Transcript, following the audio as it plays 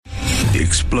The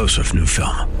explosive new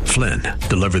film, Flynn,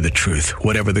 deliver the truth,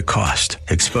 whatever the cost,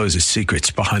 exposes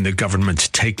secrets behind the government's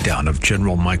takedown of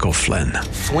General Michael Flynn.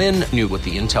 Flynn knew what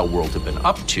the intel world had been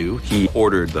up to. He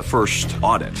ordered the first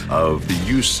audit of the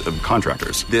use of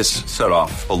contractors. This set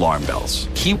off alarm bells.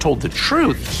 He told the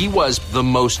truth. He was the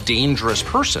most dangerous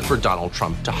person for Donald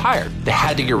Trump to hire. They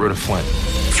had to get rid of Flynn.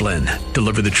 Flynn,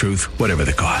 deliver the truth, whatever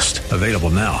the cost. Available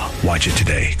now. Watch it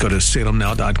today. Go to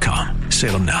salemnow.com.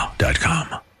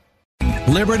 salemnow.com.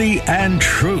 Liberty and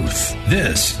truth.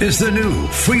 This is the new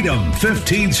Freedom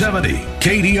 1570.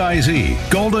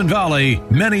 KDIZ, Golden Valley,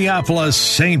 Minneapolis,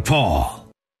 St.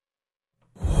 Paul.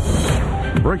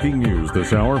 Breaking news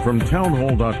this hour from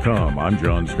townhall.com. I'm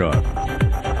John Scott.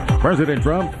 President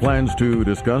Trump plans to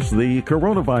discuss the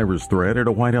coronavirus threat at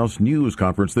a White House news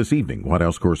conference this evening. White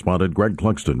House correspondent Greg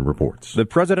Clugston reports. The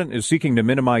president is seeking to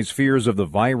minimize fears of the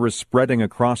virus spreading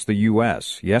across the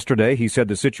U.S. Yesterday, he said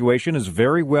the situation is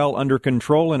very well under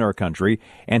control in our country,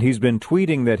 and he's been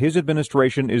tweeting that his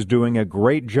administration is doing a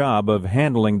great job of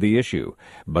handling the issue.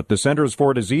 But the Centers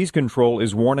for Disease Control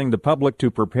is warning the public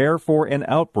to prepare for an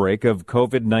outbreak of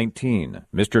COVID-19.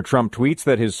 Mr. Trump tweets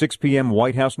that his 6 p.m.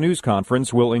 White House news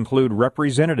conference will include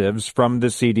representatives from the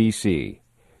CDC.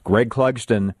 Greg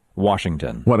Clugston,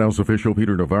 Washington. White House official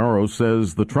Peter Navarro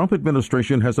says the Trump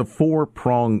administration has a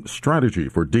four-pronged strategy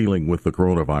for dealing with the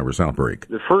coronavirus outbreak.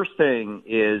 The first thing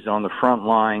is on the front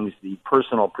lines, the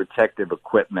personal protective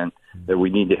equipment that we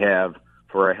need to have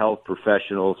for our health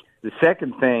professionals. The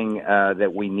second thing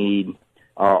that we need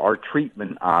are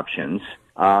treatment options.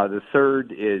 The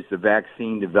third is the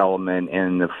vaccine development,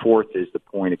 and the fourth is the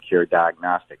point-of-care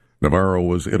diagnostic. Navarro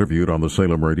was interviewed on the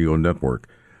Salem Radio Network.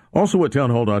 Also at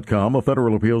townhall.com, a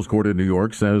federal appeals court in New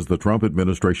York says the Trump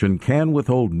administration can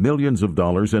withhold millions of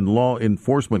dollars in law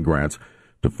enforcement grants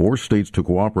to force states to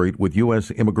cooperate with U.S.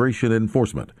 immigration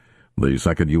enforcement. The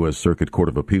Second U.S. Circuit Court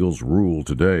of Appeals ruled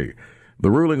today.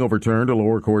 The ruling overturned a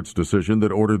lower court's decision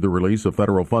that ordered the release of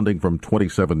federal funding from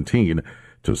 2017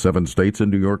 to 7 states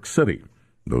in New York City.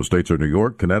 Those states are New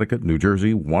York, Connecticut, New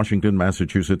Jersey, Washington,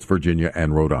 Massachusetts, Virginia,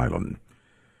 and Rhode Island.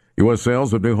 U.S.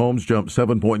 sales of new homes jumped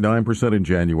 7.9% in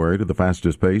January to the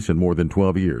fastest pace in more than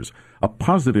 12 years, a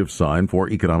positive sign for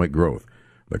economic growth.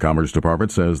 The Commerce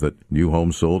Department says that new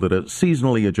homes sold at a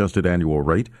seasonally adjusted annual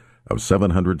rate of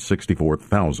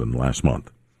 764,000 last month.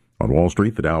 On Wall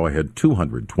Street, the Dow had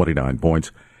 229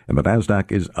 points, and the Nasdaq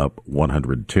is up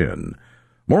 110.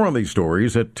 More on these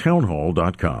stories at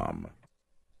townhall.com.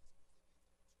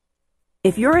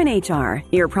 If you're in HR,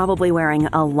 you're probably wearing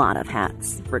a lot of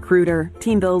hats. Recruiter,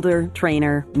 team builder,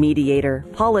 trainer, mediator,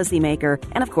 policymaker,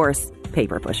 and of course,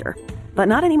 paper pusher. But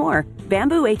not anymore.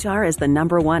 Bamboo HR is the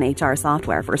 #1 HR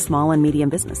software for small and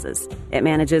medium businesses. It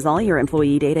manages all your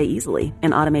employee data easily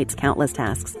and automates countless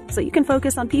tasks, so you can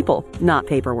focus on people, not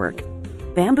paperwork.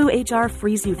 Bamboo HR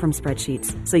frees you from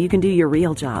spreadsheets, so you can do your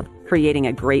real job, creating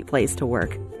a great place to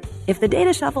work. If the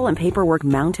data shuffle and paperwork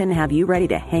mountain have you ready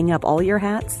to hang up all your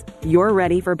hats, you're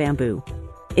ready for Bamboo.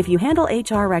 If you handle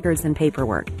HR records and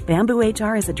paperwork, Bamboo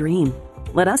HR is a dream.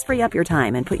 Let us free up your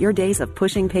time and put your days of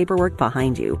pushing paperwork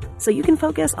behind you so you can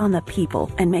focus on the people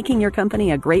and making your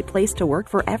company a great place to work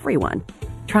for everyone.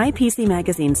 Try PC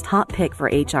Magazine's top pick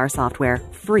for HR software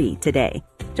free today.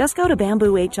 Just go to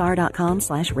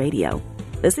bamboohr.com/radio.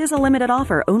 This is a limited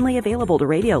offer only available to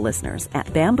radio listeners at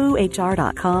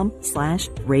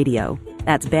bamboohr.com/radio.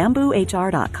 That's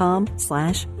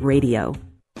bamboohr.com/radio.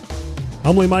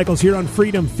 I'm Lee Michaels here on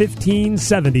Freedom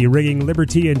 1570, Rigging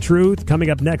Liberty and Truth.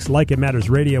 Coming up next, Like It Matters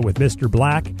Radio with Mr.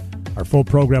 Black. Our full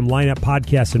program lineup,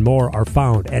 podcasts, and more are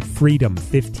found at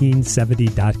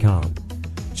freedom1570.com.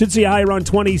 Should see a high around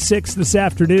 26 this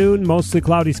afternoon. Mostly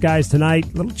cloudy skies tonight.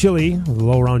 A little chilly, a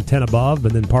low around 10 above,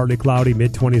 and then partly cloudy,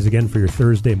 mid-20s again for your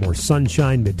Thursday. More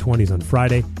sunshine, mid-20s on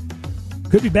Friday.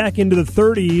 Could be back into the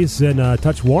 30s and a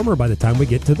touch warmer by the time we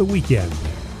get to the weekend.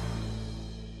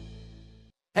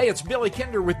 Hey, it's Billy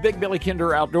Kinder with Big Billy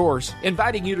Kinder Outdoors,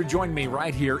 inviting you to join me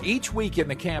right here each week in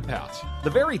the Camp House. The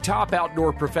very top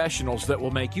outdoor professionals that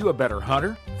will make you a better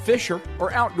hunter, fisher,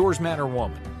 or outdoors man or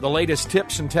woman. The latest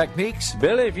tips and techniques.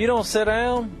 Billy, if you don't sit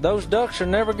down, those ducks are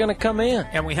never going to come in.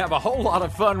 And we have a whole lot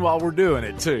of fun while we're doing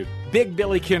it, too. Big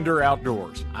Billy Kinder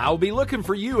Outdoors. I'll be looking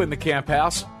for you in the Camp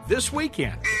House this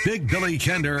weekend. Big Billy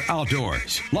Kinder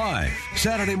Outdoors, live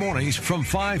Saturday mornings from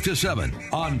 5 to 7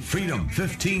 on Freedom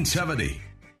 1570.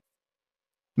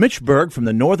 Mitch Berg from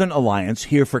the Northern Alliance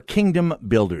here for Kingdom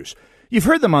Builders. You've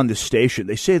heard them on this station.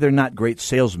 They say they're not great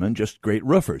salesmen, just great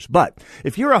roofers. But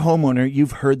if you're a homeowner,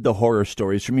 you've heard the horror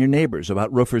stories from your neighbors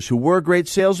about roofers who were great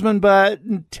salesmen, but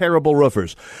terrible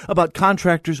roofers, about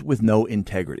contractors with no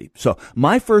integrity. So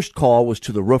my first call was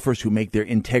to the roofers who make their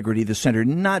integrity the center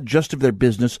not just of their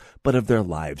business, but of their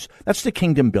lives. That's the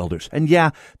Kingdom Builders. And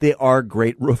yeah, they are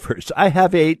great roofers. I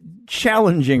have a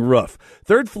challenging roof.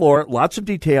 3rd floor, lots of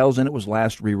details, and it was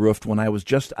last re-roofed when I was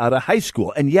just out of high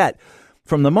school. And yet,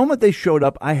 from the moment they showed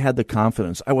up, I had the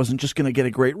confidence. I wasn't just going to get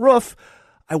a great roof.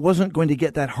 I wasn't going to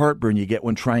get that heartburn you get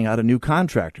when trying out a new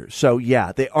contractor. So,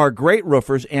 yeah, they are great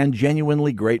roofers and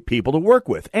genuinely great people to work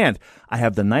with. And I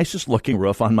have the nicest looking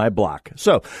roof on my block.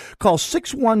 So, call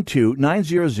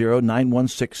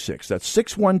 612-900-9166. That's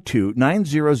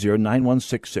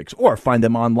 612-900-9166. Or find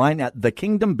them online at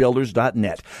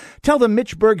thekingdombuilders.net. Tell them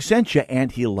Mitch Berg sent you,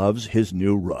 and he loves his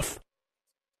new roof.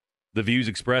 The views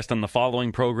expressed on the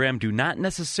following program do not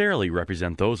necessarily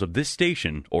represent those of this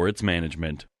station or its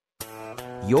management.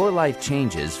 Your life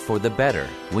changes for the better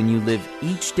when you live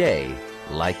each day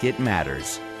like it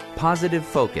matters. Positive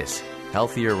focus,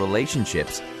 healthier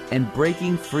relationships, and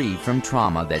breaking free from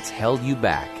trauma that's held you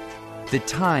back. The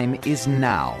time is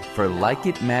now for Like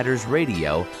It Matters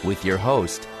Radio with your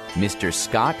host, Mr.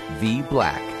 Scott V.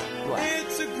 Black.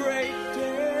 It's a great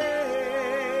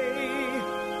day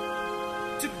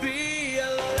to be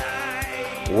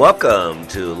alive. Welcome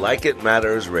to Like It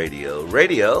Matters Radio.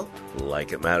 Radio,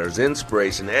 like it matters,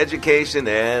 inspiration, education,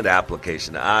 and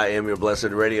application. I am your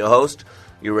blessed radio host,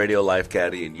 your radio life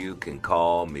caddy, and you can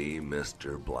call me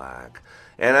Mr. Black.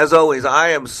 And as always, I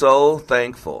am so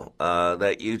thankful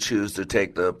that you choose to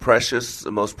take the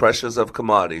most precious of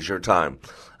commodities, your time,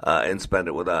 and spend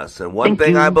it with us. And one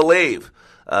thing I believe,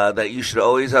 that you should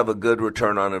always have a good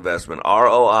return on investment,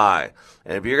 ROI.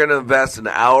 And if you're going to invest an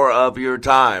hour of your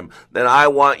time, then I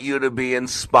want you to be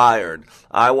inspired.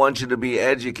 I want you to be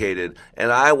educated.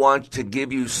 And I want to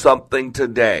give you something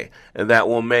today that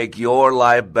will make your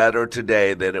life better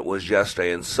today than it was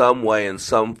yesterday in some way, in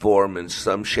some form, in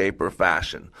some shape or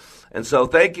fashion. And so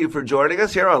thank you for joining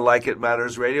us here on Like It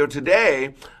Matters Radio.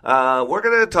 Today, we're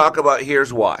going to talk about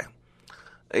Here's Why.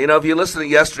 You know, if you listened to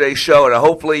yesterday's show, and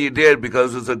hopefully you did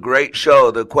because it was a great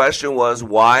show, the question was,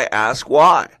 why ask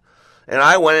why? And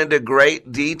I went into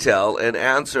great detail and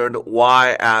answered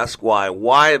why ask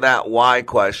why that why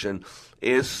question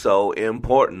is so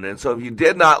important. And so if you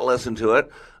did not listen to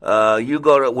it, you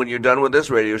go to, when you're done with this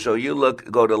radio show,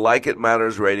 go to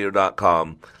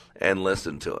likeitmattersradio.com and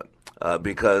listen to it.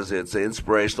 Because it's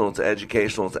inspirational, it's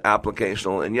educational, it's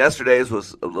applicational. And yesterday's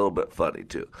was a little bit funny,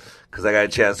 too, because I got a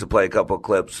chance to play a couple of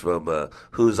clips from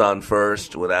Who's On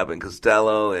First with Abbott and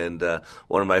Costello, and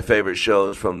one of my favorite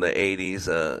shows from the 80s,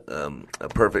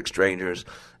 Perfect Strangers,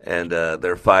 and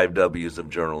their 5 W's of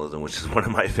journalism, which is one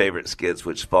of my favorite skits,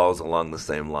 which falls along the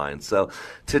same line. So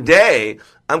today,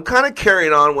 I'm kind of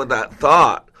carrying on with that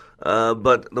thought,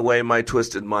 but the way my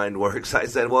twisted mind works, I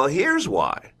said, well, here's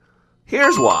why.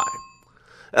 Here's why.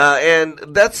 And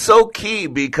that's so key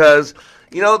because,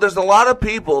 you know, there's a lot of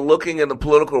people looking in the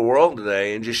political world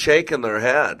today and just shaking their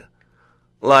head.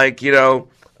 Like, you know,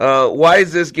 why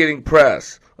is this getting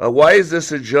press? Why is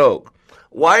this a joke?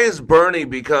 Why is Bernie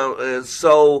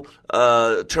so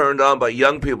turned on by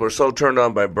young people are so turned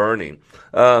on by Bernie?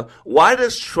 Why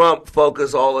does Trump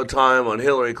focus all the time on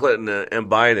Hillary Clinton and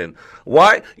Biden?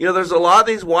 Why? You know, there's a lot of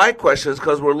these why questions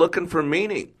because we're looking for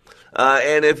meaning.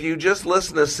 And if you just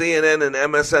listen to CNN and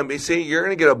MSNBC, you're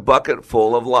going to get a bucket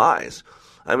full of lies.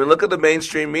 I mean, look at the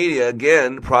mainstream media.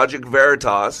 Again, Project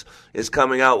Veritas is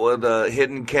coming out with a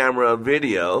hidden camera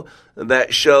video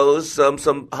that shows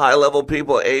some high-level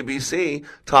people at ABC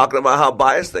talking about how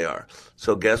biased they are.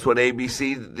 So guess what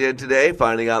ABC did today,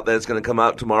 finding out that it's going to come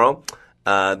out tomorrow?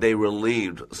 They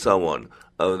relieved someone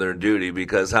of their duty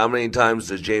because how many times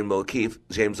does James O'Keefe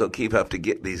have to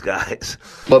get these guys?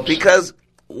 But because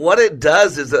what it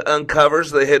does is it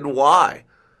uncovers the hidden why.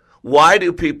 Why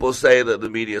do people say that the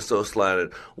media is so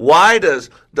slanted? Why does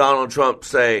Donald Trump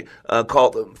call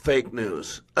them fake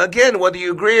news? Again, whether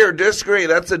you agree or disagree,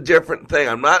 that's a different thing.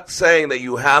 I'm not saying that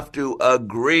you have to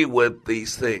agree with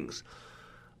these things.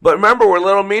 But remember, we're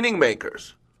little meaning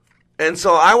makers. And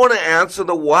so I want to answer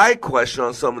the why question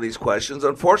on some of these questions.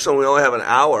 Unfortunately, we only have an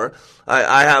hour.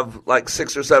 I have like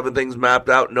 6 or 7 things mapped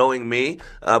out. Knowing me,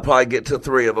 I'll probably get to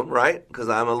 3 of them, right? Because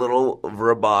I'm a little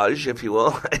verbage, if you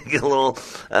will. I get a little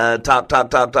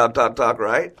talk,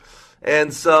 right?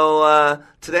 And so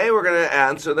today we're going to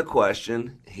answer the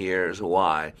question, here's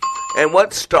why. And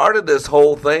what started this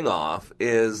whole thing off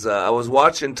is I was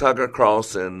watching Tucker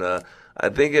Carlson, I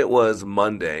think it was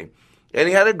Monday, and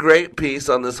he had a great piece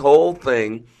on this whole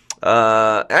thing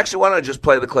Actually, why don't I just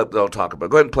play the clip that I'll talk about?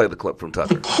 Go ahead and play the clip from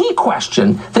Tucker. The key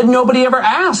question that nobody ever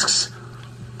asks,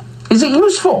 is it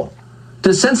useful?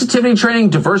 Does sensitivity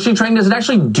training, diversity training, does it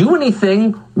actually do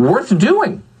anything worth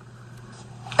doing?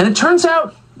 And it turns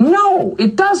out, no,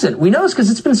 it doesn't. We know this because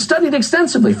it's been studied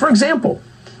extensively. For example,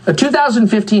 a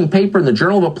 2015 paper in the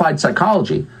Journal of Applied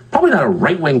Psychology, probably not a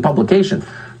right-wing publication,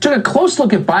 took a close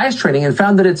look at bias training and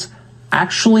found that it's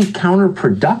actually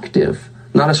counterproductive.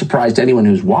 Not a surprise to anyone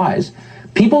who's wise.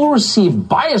 People who received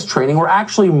bias training were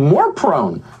actually more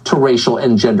prone to racial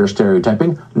and gender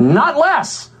stereotyping, not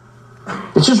less.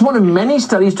 It's just one of many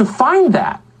studies to find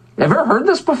that. Have you ever heard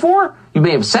this before? You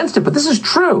may have sensed it, but this is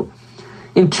true.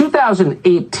 In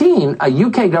 2018, a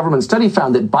UK government study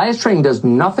found that bias training does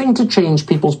nothing to change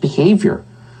people's behavior.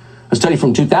 A study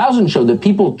from 2000 showed that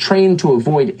people trained to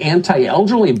avoid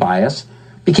anti-elderly bias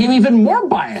became even more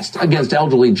biased against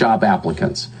elderly job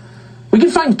applicants. We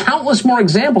can find countless more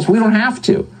examples. We don't have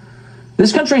to.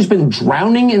 This country has been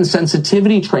drowning in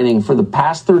sensitivity training for the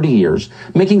past 30 years,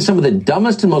 making some of the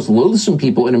dumbest and most loathsome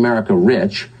people in America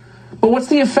rich. But what's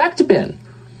the effect been?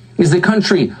 Is the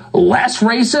country less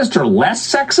racist or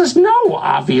less sexist? No,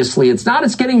 obviously it's not.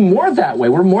 It's getting more that way.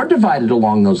 We're more divided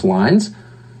along those lines.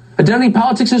 Identity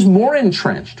politics is more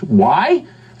entrenched. Why?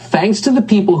 Thanks to the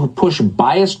people who push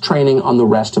bias training on the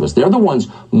rest of us. They're the ones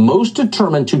most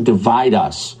determined to divide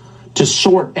us, to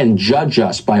sort and judge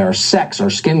us by our sex,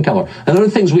 our skin color, and other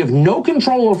things we have no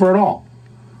control over at all.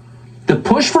 The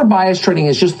push for bias training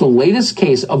is just the latest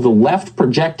case of the left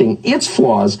projecting its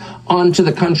flaws onto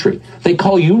the country. They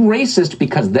call you racist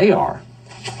because they are,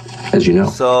 as you know.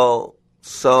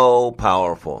 So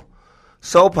powerful.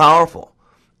 So powerful.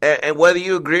 And whether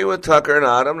you agree with Tucker or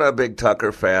not, I'm not a big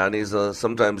Tucker fan.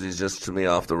 Sometimes he's just, to me,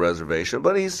 off the reservation.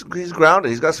 But he's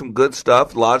grounded. He's got some good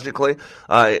stuff logically.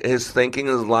 His thinking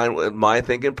is in line with my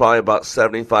thinking probably about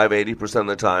 75-80% of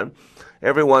the time.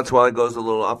 Every once in a while he goes a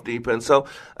little off deep end. So,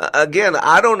 again,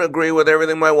 I don't agree with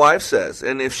everything my wife says.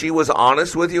 And if she was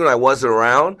honest with you and I wasn't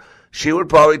around, she would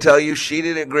probably tell you she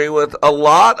didn't agree with a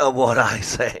lot of what I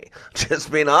say.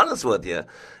 Just being honest with you.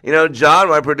 You know, John,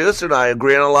 my producer, and I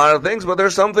agree on a lot of things, but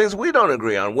there's some things we don't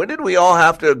agree on. When did we all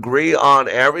have to agree on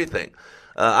everything?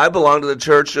 I belong to the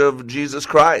Church of Jesus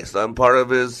Christ. I'm part of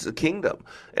his kingdom.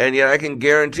 And yet I can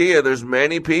guarantee you there's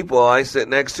many people I sit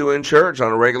next to in church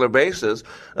on a regular basis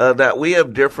that we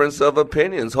have difference of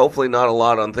opinions. Hopefully not a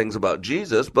lot on things about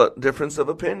Jesus, but difference of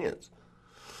opinions.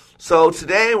 So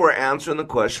today we're answering the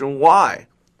question, why?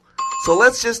 So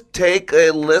let's just take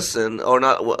a listen, or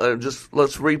not,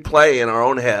 let's replay in our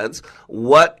own heads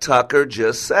what Tucker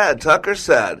just said. Tucker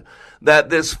said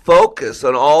that this focus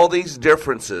on all these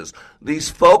differences, these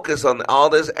focus on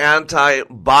all this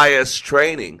anti-bias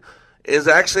training is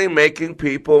actually making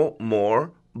people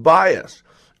more biased.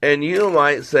 And you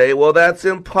might say, well, that's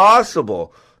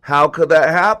impossible. How could that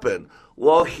happen?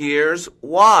 Well, here's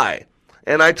why.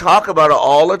 And I talk about it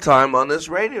all the time on this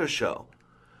radio show.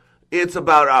 It's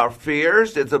about our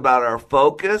fears. It's about our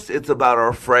focus. It's about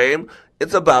our frame.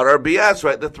 It's about our BS,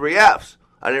 right? The 3 Fs.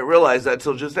 I didn't realize that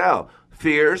till just now.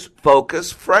 Fears,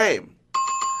 focus, frame.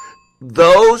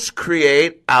 Those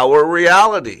create our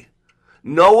reality.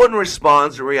 No one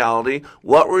responds to reality.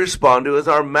 What we respond to is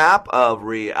our map of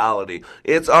reality.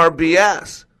 It's our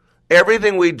BS.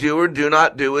 Everything we do or do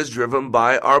not do is driven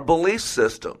by our belief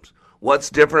systems.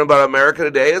 What's different about America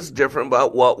today is different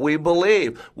about what we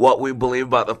believe. What we believe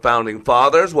about the founding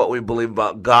fathers, what we believe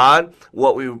about God,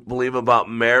 what we believe about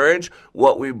marriage,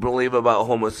 what we believe about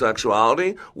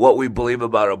homosexuality, what we believe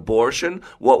about abortion,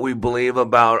 what we believe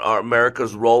about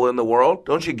America's role in the world.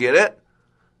 Don't you get it?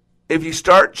 If you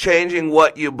start changing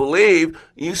what you believe,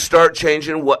 you start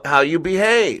changing how you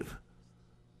behave.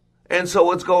 And so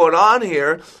what's going on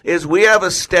here is we have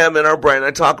a stem in our brain,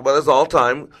 I talk about this all the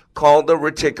time, called the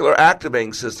reticular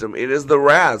activating system. It is the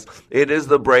RAS. It is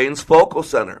the brain's focal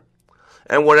center.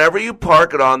 And whenever you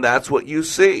park it on, that's what you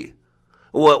see.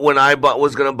 When I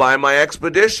was going to buy my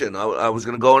Expedition, I was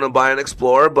going to go in and buy an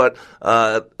Explorer, but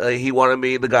he wanted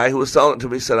me, the guy who was selling it to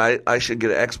me said I should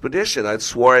get an Expedition. I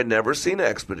swore I'd never seen an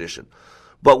Expedition.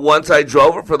 But once I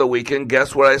drove it for the weekend,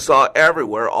 guess what I saw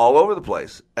everywhere, all over the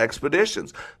place?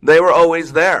 Expeditions. They were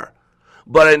always there.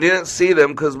 But I didn't see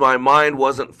them because my mind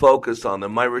wasn't focused on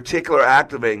them. My reticular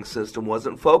activating system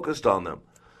wasn't focused on them.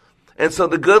 And so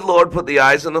the good Lord put the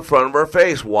eyes in the front of our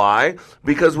face. Why?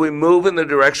 Because we move in the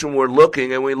direction we're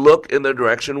looking, and we look in the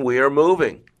direction we are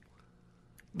moving.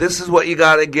 This is what you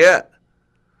got to get.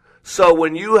 So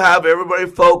when you have everybody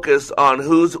focused on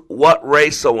what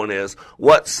race someone is,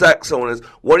 what sex someone is,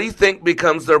 what do you think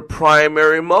becomes their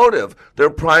primary motive, their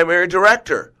primary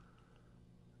director?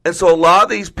 And so a lot of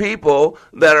these people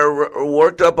that are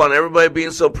worked up on everybody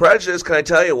being so prejudiced, can I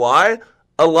tell you why?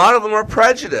 A lot of them are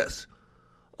prejudiced.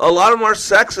 A lot of them are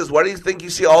sexist. Why do you think you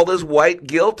see all this white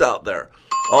guilt out there?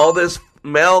 All this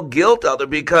male guilt out there?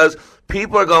 Because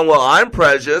people are going, well, I'm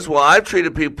prejudiced. Well, I've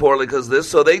treated people poorly because this.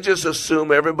 So they just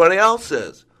assume everybody else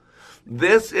is.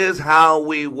 This is how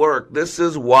we work. This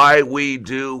is why we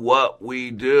do what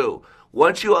we do.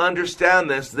 Once you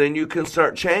understand this, then you can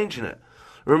start changing it.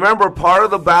 Remember, part of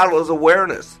the battle is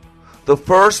awareness. The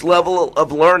first level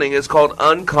of learning is called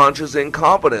unconscious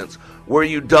incompetence, where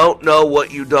you don't know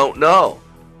what you don't know.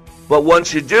 But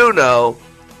once you do know,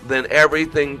 then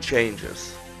everything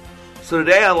changes. So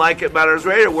today on Like It Matters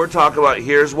Radio, we're talking about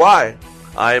Here's Why.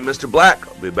 I am Mr. Black.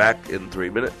 I'll be back in 3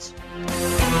 minutes.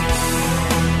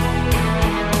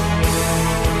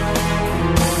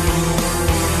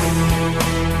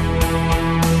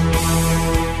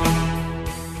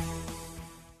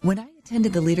 When I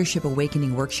attended the Leadership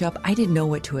Awakening workshop, I didn't know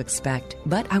what to expect,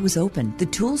 but I was open. The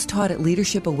tools taught at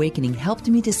Leadership Awakening helped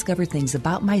me discover things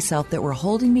about myself that were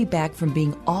holding me back from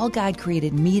being all God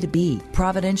created me to be.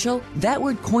 Providential? That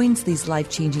word coins these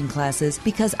life-changing classes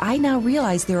because I now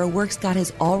realize there are works God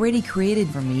has already created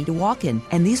for me to walk in,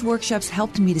 and these workshops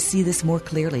helped me to see this more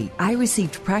clearly. I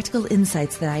received practical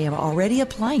insights that I am already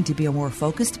applying to be a more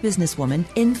focused businesswoman,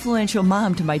 influential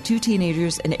mom to my 2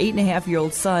 teenagers, an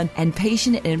 8.5-year-old son, and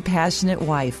patient and passionate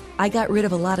wife. I got rid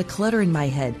of a lot of clutter in my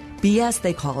head. BS,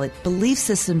 they call it, belief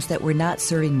systems that were not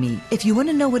serving me. If you want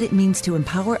to know what it means to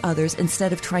empower others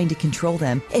instead of trying to control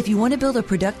them, if you want to build a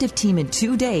productive team in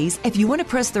 2 days, if you want to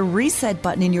press the reset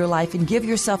button in your life and give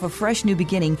yourself a fresh new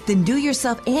beginning, then do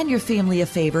yourself and your family a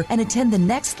favor and attend the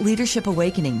next Leadership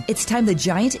Awakening. It's time the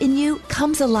giant in you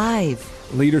comes alive.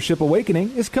 Leadership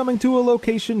Awakening is coming to a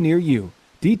location near you.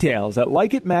 Details at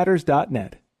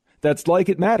likeitmatters.net. That's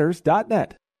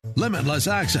likeitmatters.net. Limitless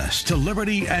access to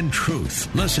liberty and truth.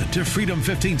 Listen to Freedom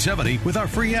 1570 with our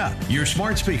free app, your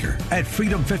smart speaker at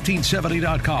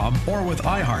freedom1570.com or with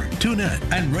iHeart, TuneIn,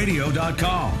 and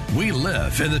radio.com. We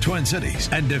live in the Twin Cities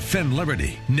and defend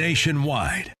liberty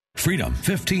nationwide. Freedom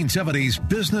 1570's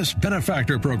Business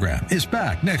Benefactor Program is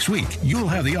back next week. You'll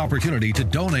have the opportunity to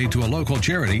donate to a local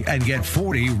charity and get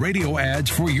 40 radio ads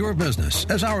for your business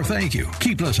as our thank you.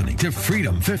 Keep listening to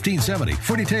Freedom 1570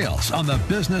 for details on the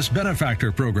Business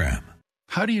Benefactor Program.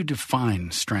 How do you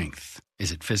define strength?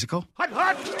 Is it physical?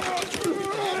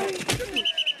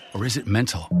 Or is it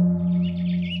mental?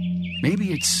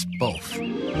 Maybe it's both.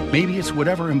 Maybe it's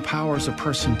whatever empowers a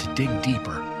person to dig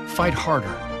deeper, fight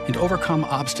harder, and overcome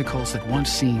obstacles that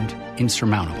once seemed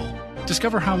insurmountable.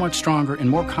 Discover how much stronger and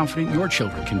more confident your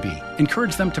children can be.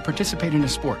 Encourage them to participate in a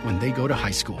sport when they go to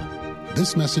high school.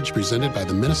 This message presented by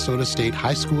the Minnesota State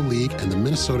High School League and the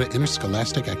Minnesota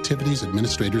Interscholastic Activities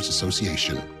Administrators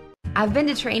Association. I've been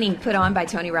to training put on by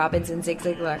Tony Robbins and Zig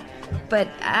Ziglar, but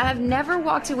I've never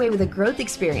walked away with a growth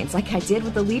experience like I did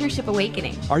with the Leadership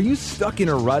Awakening. Are you stuck in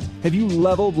a rut? Have you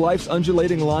leveled life's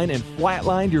undulating line and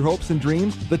flatlined your hopes and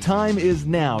dreams? The time is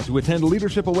now to attend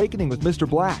Leadership Awakening with Mr.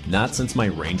 Black. Not since my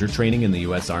Ranger training in the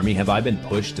U.S. Army have I been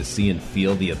pushed to see and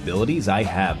feel the abilities I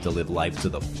have to live life to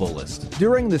the fullest.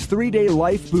 During this 3-day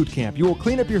life boot camp, you will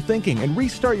clean up your thinking and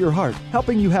restart your heart,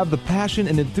 helping you have the passion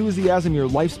and enthusiasm your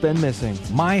life's been missing.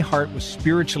 My heart was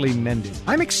spiritually mended.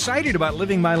 I'm excited about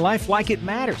living my life like it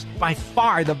matters. By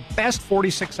far the best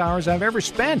 46 hours I've ever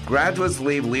spent. Graduates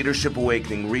leave Leadership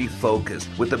Awakening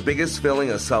refocused with the biggest feeling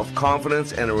of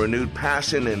self-confidence and a renewed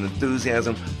passion and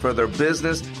enthusiasm for their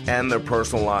business and their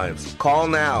personal lives. Call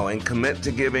now and commit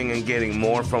to giving and getting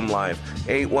more from life.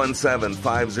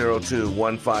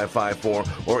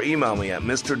 817-502-1554 or email me at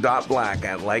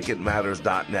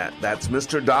mr.black@likeitmatters.net. That's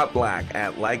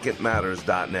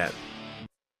mr.black@likeitmatters.net.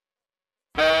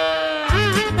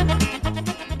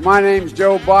 My name's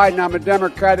Joe Biden. I'm a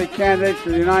Democratic candidate for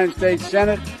the United States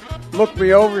Senate. Look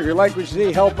me over. If you like what you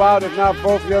see, help out. If not,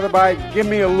 vote for the other guy. Give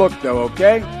me a look, though,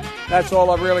 okay? That's all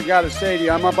I've really got to say to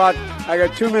you. I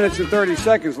got 2 minutes and 30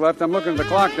 seconds left. I'm looking at the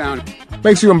clock down.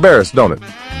 Makes you embarrassed, don't it?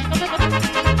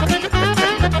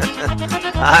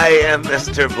 I am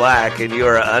Mr. Black, and you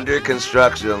are under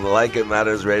construction on the Like It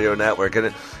Matters Radio Network. And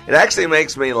it actually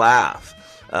makes me laugh.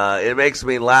 It makes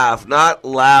me laugh, not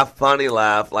laugh, funny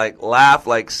laugh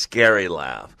like scary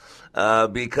laugh.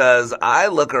 Because I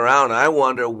look around and I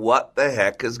wonder what the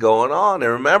heck is going on.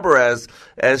 And remember, as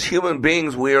human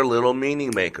beings, we are little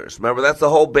meaning makers. Remember, that's the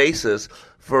whole basis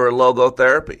for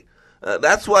logotherapy.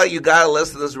 That's why you got to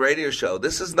listen to this radio show.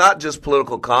 This is not just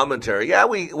political commentary. Yeah,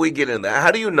 we get in that.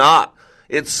 How do you not?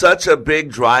 It's such a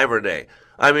big driver day.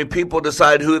 I mean, people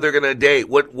decide who they're going to date,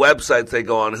 what websites they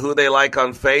go on, who they like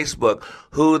on Facebook,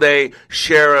 who they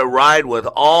share a ride with,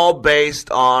 all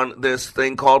based on this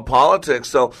thing called politics.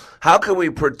 So how can we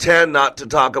pretend not to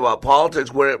talk about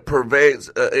politics when it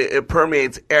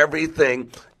permeates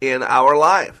everything in our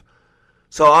life?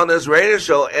 So on this radio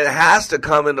show, it has to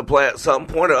come into play at some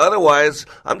point, or otherwise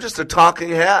I'm just a talking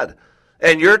head.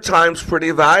 And your time's pretty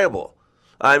valuable.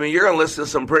 I mean, you're going to listen to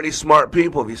some pretty smart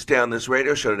people if you stay on this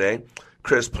radio show today.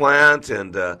 Chris Plant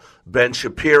and Ben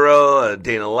Shapiro,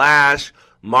 Dana Lash,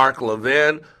 Mark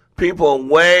Levin, people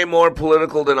way more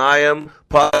political than I am,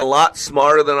 probably a lot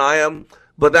smarter than I am.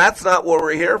 But that's not what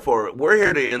we're here for. We're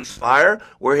here to inspire,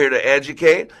 we're here to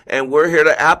educate, and we're here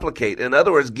to applicate. In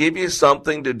other words, give you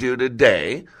something to do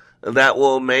today that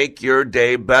will make your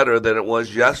day better than it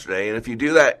was yesterday. And if you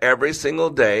do that every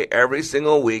single day, every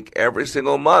single week, every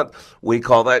single month, we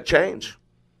call that change.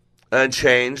 And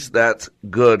change that's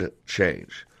good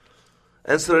change.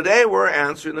 And so today we're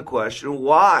answering the question,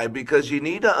 why? Because you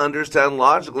need to understand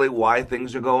logically why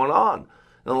things are going on.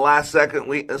 In the last segment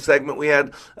we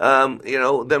had,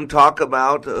 them talk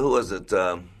about, who was it?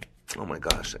 Oh my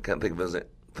gosh, I can't think of his name.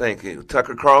 Thank you.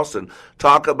 Tucker Carlson.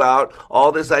 Talk about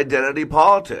all this identity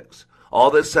politics,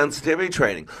 all this sensitivity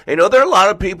training. You know, there are a lot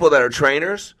of people that are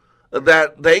trainers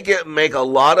that they make a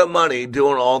lot of money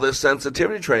doing all this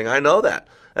sensitivity training. I know that.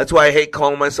 That's why I hate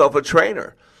calling myself a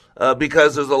trainer,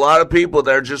 because there's a lot of people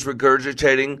that are just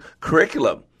regurgitating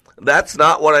curriculum. That's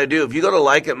not what I do. If you go to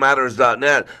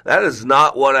likeitmatters.net, that is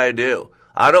not what I do.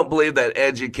 I don't believe that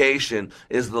education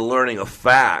is the learning of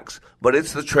facts, but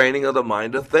it's the training of the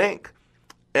mind to think.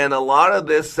 And a lot of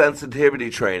this sensitivity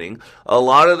training, a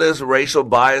lot of this racial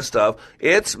bias stuff,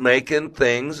 it's making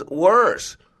things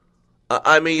worse.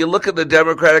 I mean, you look at the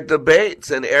Democratic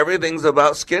debates, and everything's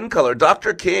about skin color.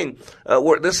 Dr. King,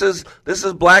 this is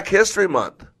Black History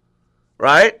Month,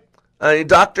 right? I mean,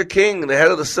 Dr. King, the head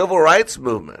of the Civil Rights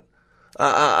Movement.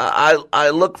 I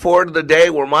look forward to the day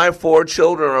where my 4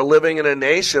 children are living in a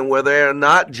nation where they are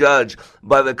not judged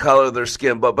by the color of their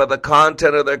skin, but by the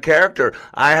content of their character.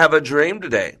 I have a dream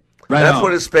today. Right. That's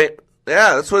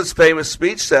what his famous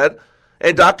speech said.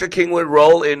 And Dr. King would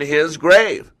roll in his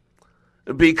grave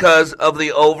because of the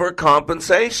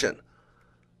overcompensation.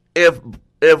 If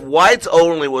whites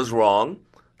only was wrong,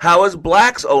 how is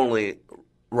blacks only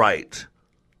right?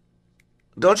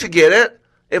 Don't you get it?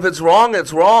 If it's wrong,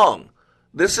 it's wrong.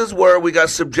 This is where we got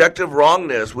subjective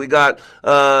wrongness. We got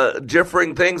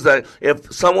differing things that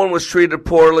if someone was treated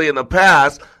poorly in the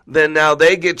past, then now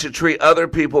they get to treat other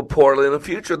people poorly in the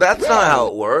future. That's not how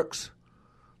it works.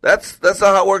 That's not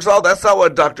how it works at all. That's not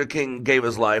what Dr. King gave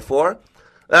his life for.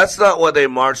 That's not what they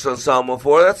marched on Selma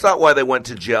for. That's not why they went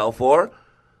to jail for.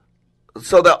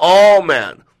 So that all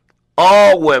men,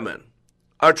 all women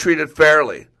are treated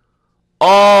fairly.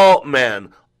 All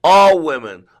men, all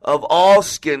women of all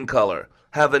skin color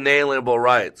have inalienable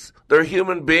rights. They're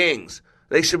human beings.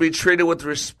 They should be treated with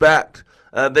respect.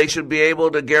 They should be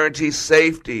able to guarantee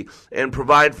safety and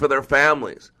provide for their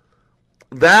families.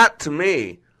 That, to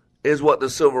me, is what the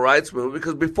Civil Rights Movement,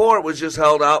 because before it was just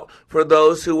held out for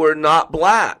those who were not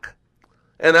black.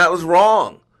 And that was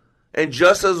wrong. And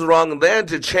just as wrong then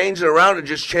to change it around and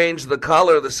just change the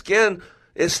color of the skin,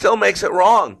 it still makes it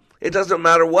wrong. It doesn't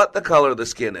matter what the color of the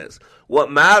skin is.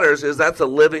 What matters is that's a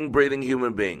living, breathing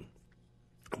human being.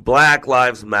 Black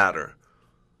lives matter.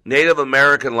 Native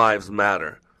American lives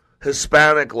matter.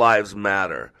 Hispanic lives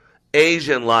matter.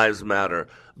 Asian lives matter.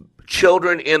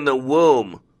 Children in the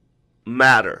womb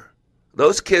matter.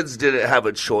 Those kids didn't have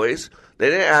a choice. They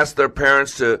didn't ask their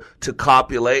parents to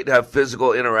copulate, to have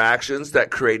physical interactions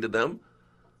that created them.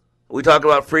 We talk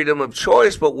about freedom of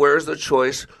choice, but where's the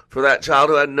choice for that child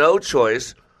who had no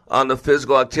choice on the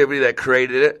physical activity that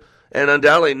created it, and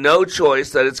undoubtedly no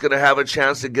choice that it's going to have a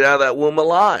chance to get out of that womb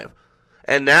alive?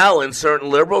 And now in certain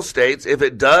liberal states, if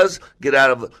it does get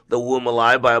out of the womb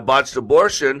alive by a botched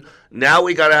abortion, now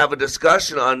we got to have a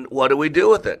discussion on what do we do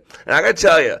with it. And I got to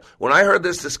tell you, when I heard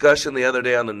this discussion the other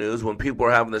day on the news, when people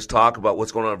were having this talk about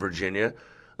what's going on in Virginia,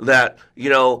 that,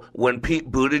 when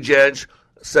Pete Buttigieg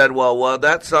said, well,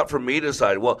 that's not for me to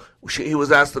decide. Well, he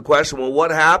was asked the question, well,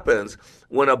 what happens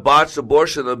when a botched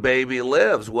abortion, the baby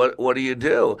lives? What do you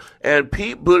do? And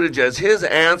Pete Buttigieg, his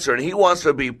answer, and he wants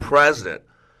to be president,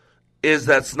 is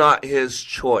that's not his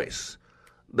choice.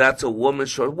 That's a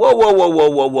woman's choice.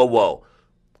 Whoa.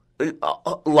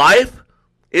 Life?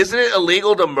 Isn't it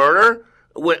illegal to murder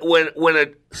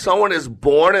when someone is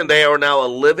born and they are now a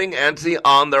living entity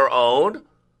on their own?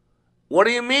 What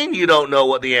do you mean you don't know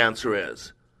what the answer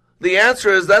is? The answer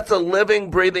is that's a living,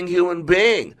 breathing human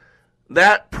being.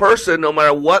 That person, no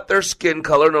matter what their skin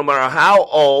color, no matter how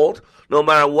old, no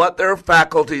matter what their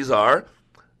faculties are,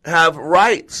 have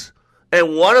rights.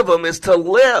 And one of them is to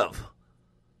live.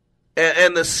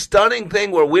 And the stunning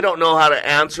thing where we don't know how to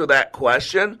answer that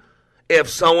question, if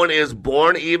someone is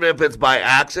born, even if it's by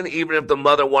accident, even if the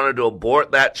mother wanted to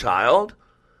abort that child,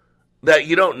 that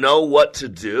you don't know what to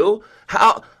do,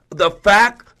 how the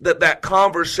fact that that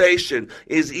conversation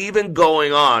is even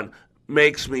going on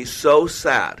makes me so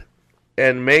sad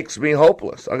and makes me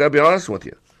hopeless. I got to be honest with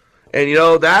you. And, you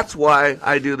know, that's why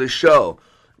I do the show,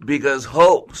 because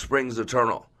hope springs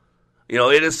eternal. You know,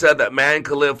 it is said that man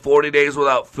could live 40 days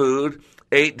without food,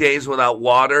 8 days without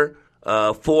water,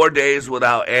 4 days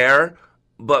without air,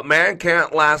 but man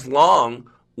can't last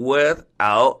long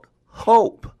without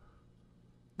hope.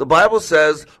 The Bible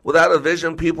says, without a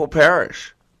vision, people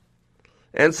perish.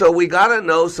 And so we got to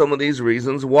know some of these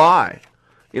reasons why.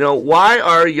 You know, why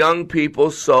are young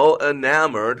people so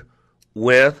enamored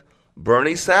with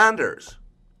Bernie Sanders?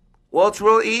 Well, it's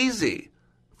real easy.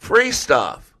 Free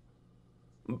stuff.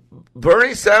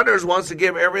 Bernie Sanders wants to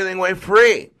give everything away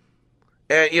free.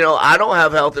 And, you know, I don't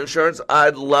have health insurance.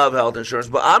 I'd love health insurance.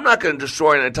 But I'm not going to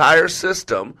destroy an entire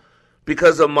system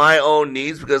because of my own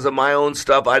needs, because of my own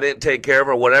stuff I didn't take care of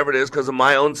or whatever it is, because of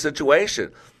my own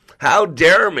situation. How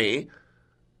dare me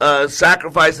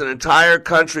sacrifice an entire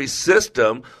country's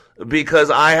system because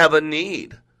I have a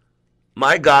need?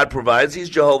 My God provides. He's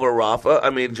Jehovah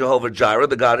Jireh,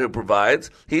 the God who provides.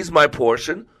 He's my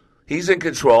portion. He's in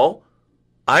control.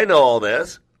 I know all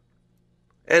this.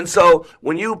 And so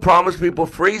when you promise people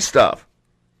free stuff,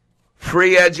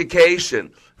 free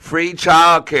education, free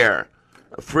child care,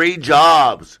 free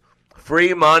jobs,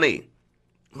 free money,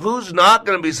 who's not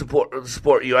going to be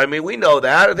support you? I mean, we know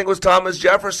that. I think it was Thomas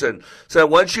Jefferson said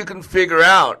once you can figure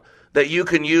out that you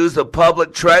can use the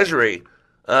public treasury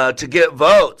to get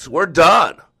votes, we're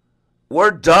done.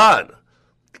 We're done.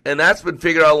 And that's been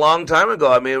figured out a long time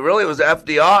ago. I mean, it was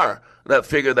FDR that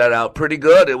figured that out pretty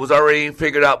good. It was already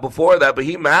figured out before that, but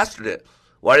he mastered it.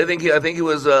 Why do you think I think he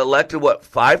was elected,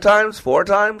 5 times? 4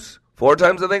 times? 4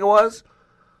 times, I think it was.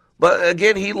 But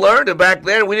again, he learned it back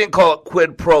then. We didn't call it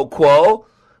quid pro quo.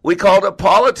 We called it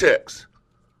politics.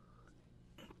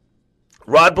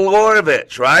 Rod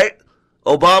Blagojevich, right?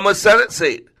 Obama's Senate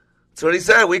seat. That's what he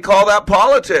said. We call that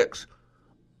politics.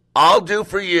 I'll do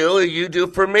for you and you do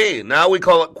for me. Now we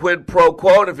call it quid pro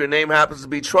quo, and if your name happens to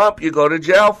be Trump, you go to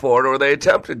jail for it, or they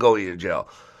attempt to go you to jail.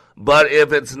 But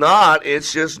if it's not,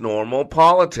 it's just normal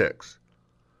politics.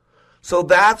 So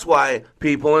that's why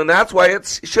people, and that's why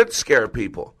it should scare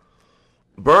people.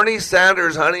 Bernie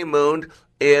Sanders honeymooned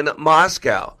in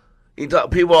Moscow.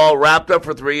 People all wrapped up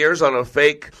for 3 years on a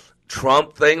fake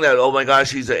Trump thing that, oh my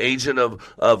gosh, he's an agent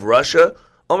of Russia.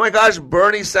 Oh my gosh,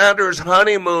 Bernie Sanders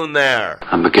honeymoon there.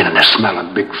 I'm beginning to smell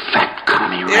a big fat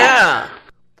commie rat. Yeah.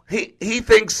 He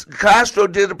thinks Castro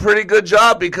did a pretty good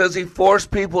job because he forced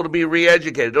people to be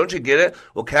re-educated. Don't you get it?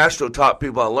 Well, Castro taught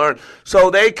people how to learn. So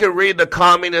they could read the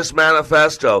Communist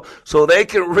Manifesto. So they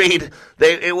could read,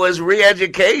 it was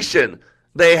re-education.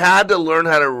 They had to learn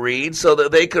how to read so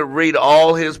that they could read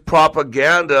all his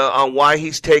propaganda on why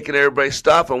he's taking everybody's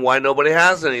stuff and why nobody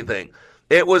has anything.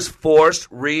 It was forced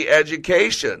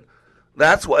re-education.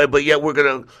 That's why, but yet we're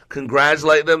going to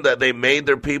congratulate them that they made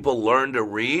their people learn to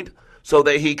read so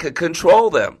that he could control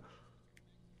them.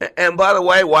 And by the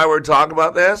way, why we're talking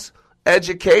about this?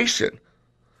 Education.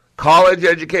 College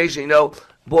education. You know,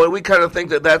 boy, we kind of think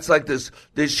that that's like this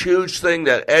huge thing,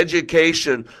 that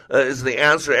education is the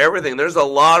answer to everything. There's a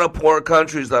lot of poor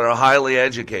countries that are highly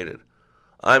educated.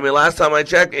 I mean, last time I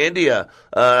checked, India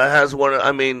has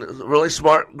really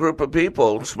smart group of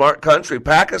people, smart country.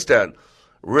 Pakistan,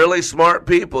 really smart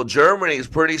people. Germany is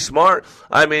pretty smart.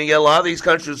 I mean, a lot of these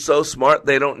countries are so smart,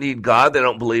 they don't need God. They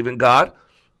don't believe in God.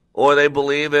 Or they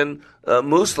believe in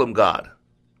Muslim God,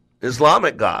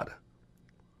 Islamic God.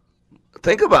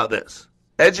 Think about this.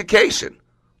 Education.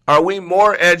 Are we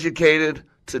more educated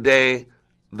today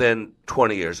than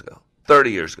 20 years ago, 30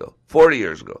 years ago, 40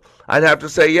 years ago? I'd have to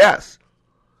say yes.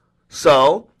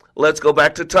 So, let's go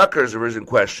back to Tucker's original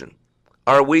question.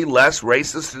 Are we less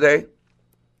racist today?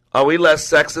 Are we less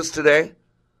sexist today?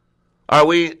 Are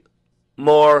we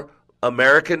more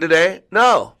American today?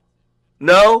 No.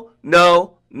 No,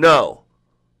 no, no.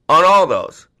 On all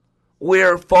those.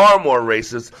 We're far more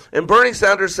racist. And Bernie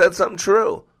Sanders said something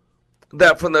true.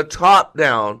 That from the top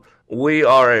down, we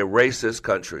are a racist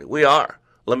country. We are.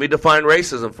 Let me define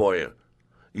racism for you.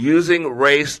 Using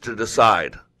race to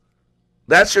decide.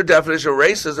 That's your definition of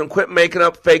racism. Quit making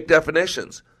up fake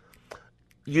definitions.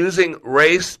 Using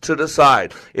race to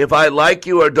decide. If I like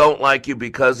you or don't like you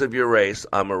because of your race,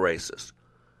 I'm a racist.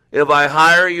 If I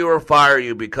hire you or fire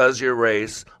you because of your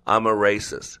race, I'm a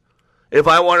racist. If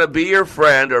I want to be your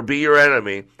friend or be your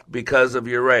enemy because of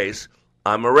your race,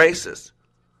 I'm a racist.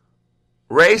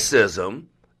 Racism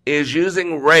is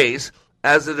using race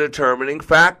as a determining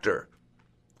factor.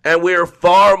 And we are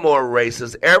far more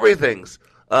racist. Everything's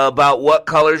about what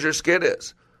colors your skin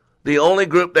is. The only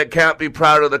group that can't be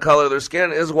proud of the color of their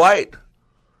skin is white.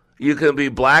 You can be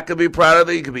black and be proud of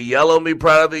it. You can be yellow and be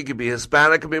proud of it. You can be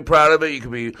Hispanic and be proud of it. You can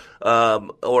be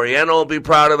Oriental and be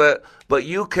proud of it. But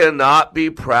you cannot be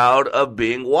proud of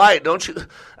being white, don't you?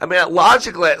 I mean,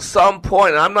 logically, at some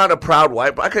point, I'm not a proud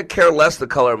white, but I could care less the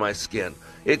color of my skin.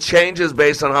 It changes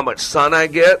based on how much sun I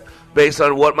get, based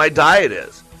on what my diet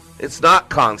is. It's not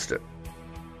constant.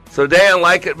 So today on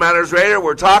Like It Matters Radio,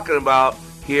 we're talking about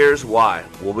Here's Why.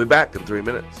 We'll be back in 3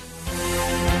 minutes.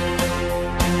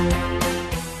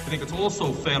 I think it's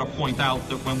also fair to point out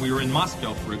that when we were in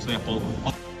Moscow, for example,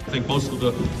 I think most of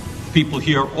the people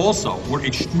here also were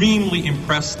extremely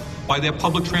impressed by their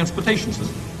public transportation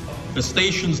system. The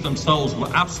stations themselves were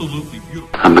absolutely beautiful.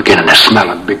 I'm beginning to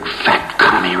smell a big fat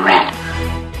commie rat.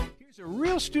 Here's a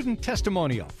real student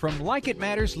testimonial from Like It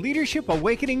Matters Leadership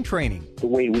Awakening Training. The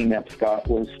way we met Scott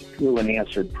was through an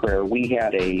answered prayer. We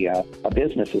had a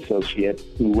business associate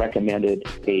who recommended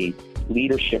a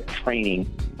leadership training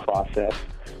process.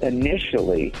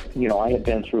 Initially, I had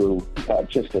been through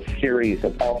just a series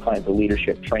of all kinds of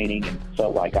leadership training and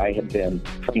felt like I had been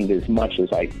trained as much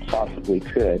as I possibly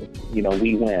could.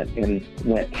 We went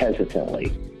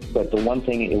hesitantly. But the one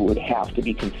thing, it would have to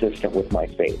be consistent with my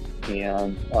faith.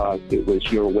 And it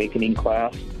was your awakening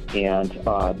class. And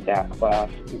that class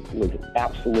was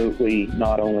absolutely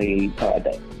not only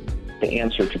the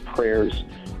answer to prayers,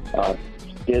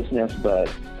 business,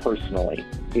 but personally.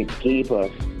 It gave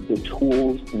us the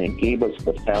tools and it gave us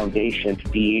the foundation to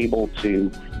be able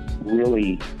to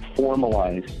really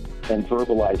formalize and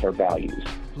verbalize our values.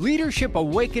 Leadership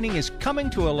Awakening is coming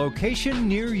to a location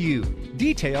near you.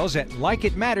 Details at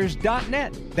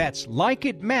likeitmatters.net. That's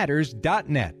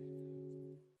likeitmatters.net.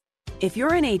 If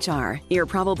you're in HR, you're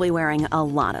probably wearing a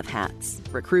lot of hats.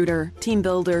 Recruiter, team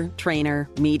builder, trainer,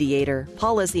 mediator,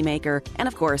 policymaker, and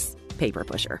of course, paper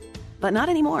pusher. But not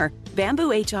anymore. Bamboo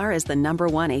HR is the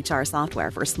 #1 HR software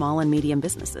for small and medium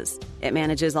businesses. It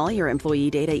manages all your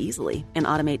employee data easily and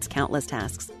automates countless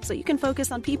tasks, so you can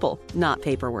focus on people, not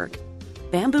paperwork.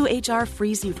 Bamboo HR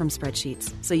frees you from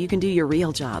spreadsheets, so you can do your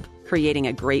real job, creating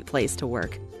a great place to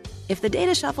work. If the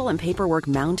data shuffle and paperwork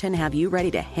mountain have you ready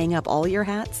to hang up all your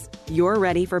hats, you're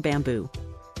ready for Bamboo.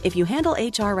 If you handle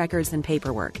HR records and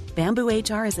paperwork, Bamboo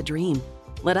HR is a dream.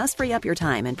 Let us free up your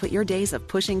time and put your days of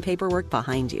pushing paperwork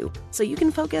behind you so you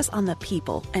can focus on the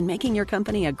people and making your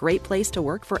company a great place to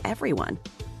work for everyone.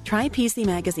 Try PC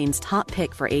Magazine's top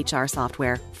pick for HR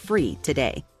software free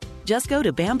today. Just go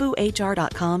to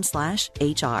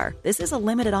bamboohr.com/HR. This is a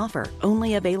limited offer,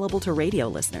 only available to radio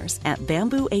listeners at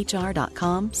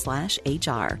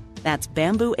bamboohr.com/HR. That's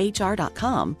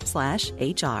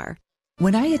bamboohr.com/HR.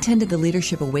 When I attended the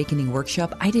Leadership Awakening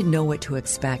workshop, I didn't know what to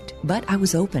expect, but I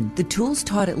was open. The tools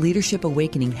taught at Leadership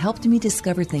Awakening helped me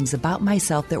discover things about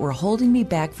myself that were holding me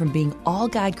back from being all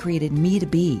God created me to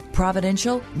be.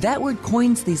 Providential? That word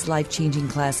coins these life-changing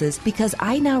classes because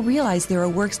I now realize there are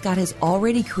works God has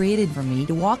already created for me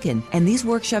to walk in, and these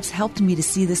workshops helped me to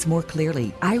see this more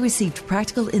clearly. I received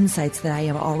practical insights that I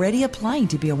am already applying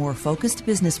to be a more focused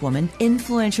businesswoman,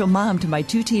 influential mom to my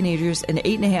 2 teenagers, an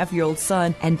 8.5-year-old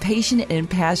son, and patient and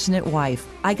passionate wife.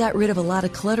 I got rid of a lot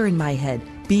of clutter in my head.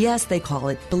 BS, they call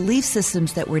it, belief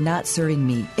systems that were not serving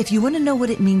me. If you want to know what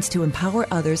it means to empower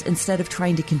others instead of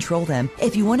trying to control them,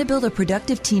 if you want to build a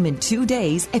productive team in 2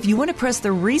 days, if you want to press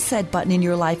the reset button in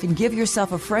your life and give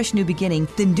yourself a fresh new beginning,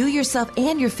 then do yourself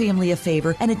and your family a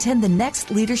favor and attend the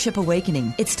next Leadership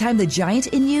Awakening. It's time the giant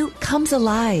in you comes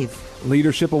alive.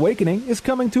 Leadership Awakening is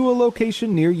coming to a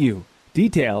location near you.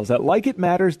 Details at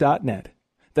likeitmatters.net.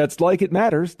 That's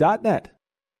likeitmatters.net.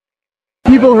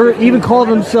 People who even call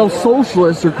themselves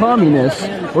socialists or communists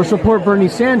or support Bernie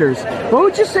Sanders, what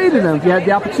would you say to them if you had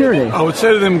the opportunity? I would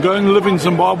say to them, go and live in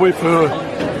Zimbabwe for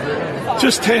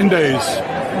just 10 days.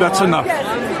 That's enough.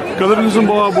 Go live in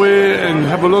Zimbabwe and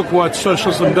have a look what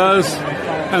socialism does,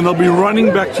 and they'll be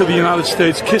running back to the United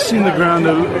States, kissing the ground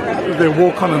that they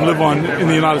walk on and live on in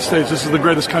the United States. This is the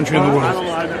greatest country in the world.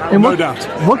 And no doubt.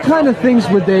 What kind of things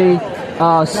would they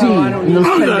see in those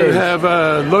 10 days? They'd have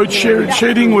load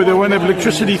shedding where they won't have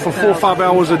electricity for 4 or 5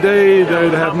 hours a day.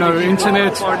 They'd have no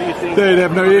internet. They'd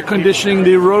have no air conditioning.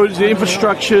 Their roads, their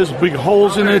infrastructure has big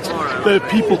holes in it. There are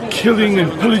people killing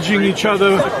and pillaging each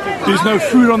other. There's no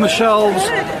food on the shelves.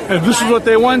 And if this is what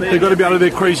they want, they've got to be out of their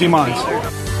crazy minds.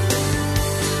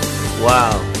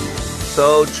 Wow.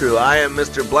 So true. I am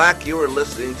Mr. Black. You are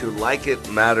listening to Like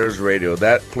It Matters Radio.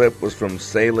 That clip was from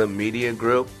Salem Media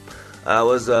Group. I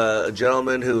was a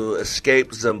gentleman who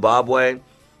escaped Zimbabwe,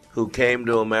 who came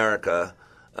to America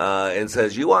and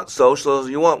says, you want socialism?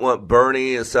 You want what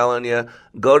Bernie is selling you?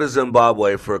 Go to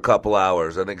Zimbabwe for a couple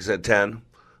hours. I think he said 10.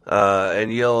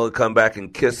 And you'll come back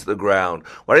and kiss the ground.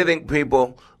 Why do you think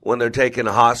people, when they're taken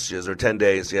hostages, or 10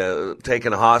 days,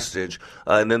 taken hostage,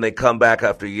 and then they come back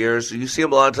after years, you see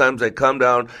them a lot of times, they come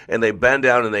down and they bend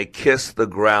down and they kiss the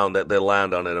ground that they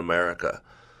land on in America.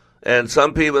 And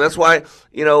some people, that's why,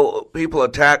 people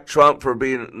attack Trump for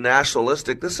being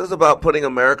nationalistic. This is about putting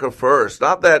America first.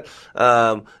 Not that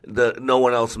no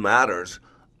one else matters.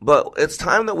 But it's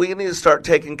time that we need to start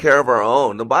taking care of our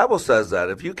own. The Bible says that.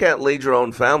 If you can't lead your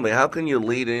own family, how can you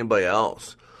lead anybody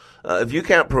else? If you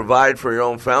can't provide for your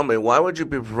own family, why would you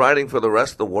be providing for the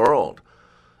rest of the world?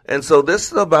 And so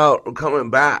this is about coming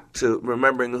back to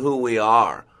remembering who we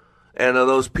are. And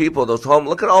those people,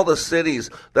 look at all the cities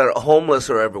that are homeless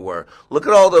are everywhere. Look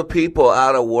at all the people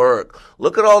out of work.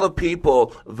 Look at all the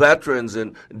people, veterans,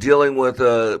 and dealing with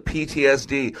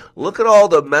PTSD. Look at all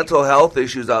the mental health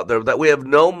issues out there that we have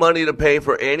no money to pay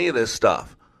for any of this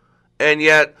stuff. And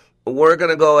yet we're going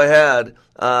to go ahead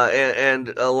and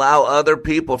allow other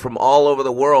people from all over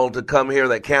the world to come here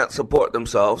that can't support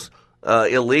themselves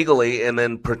illegally and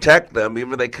then protect them,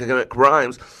 even if they commit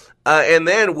crimes. And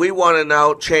then we want to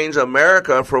now change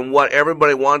America from what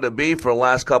everybody wanted to be for the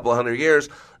last couple of 100 years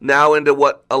now into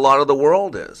what a lot of the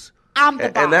world is. I'm the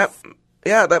boss.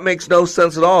 And that makes no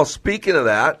sense at all. Speaking of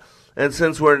that, and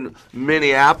since we're in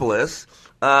Minneapolis,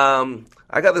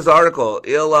 I got this article.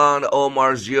 Ilhan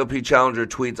Omar's GOP challenger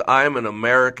tweets, "I am an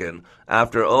American,"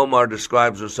 after Omar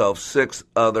describes herself 6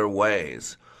 other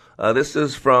ways. This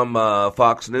is from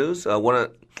Fox News.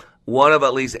 One of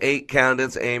at least 8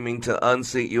 candidates aiming to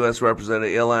unseat U.S.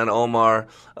 Representative Ilhan Omar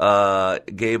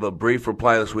gave a brief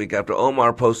reply this week after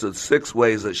Omar posted 6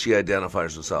 ways that she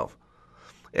identifies herself.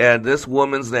 And this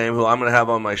woman's name, who I'm going to have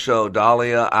on my show,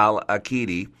 Dalia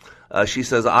Al-Akidi, she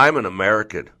says, "I'm an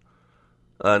American."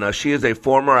 Now, she is a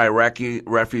former Iraqi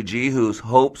refugee who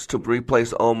hopes to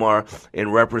replace Omar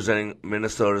in representing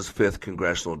Minnesota's 5th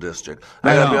Congressional District.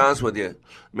 I got to be honest with you.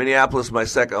 Minneapolis, my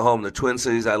second home. The Twin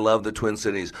Cities, I love the Twin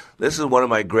Cities. This is one of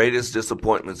my greatest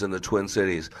disappointments in the Twin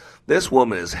Cities. This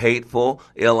woman is hateful,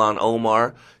 Ilhan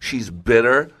Omar. She's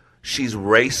bitter. She's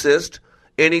racist.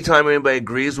 Anytime anybody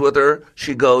agrees with her,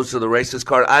 she goes to the racist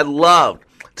card. I love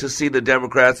to see the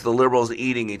Democrats, the liberals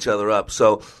eating each other up.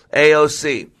 So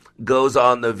AOC goes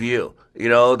on The View.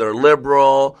 They're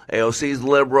liberal, AOC's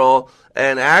liberal,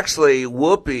 and actually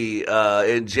Whoopi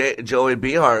and Joey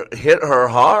Behar hit her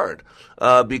hard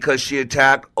because she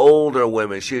attacked older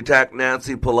women. She attacked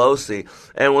Nancy Pelosi.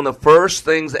 And one of the first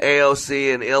things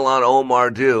AOC and Ilhan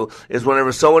Omar do is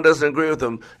whenever someone doesn't agree with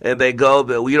them and they go,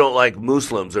 well, you don't like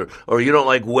Muslims or you don't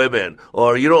like women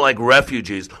or you don't like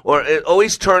refugees, or it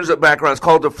always turns it back around. It's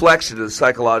called deflection in the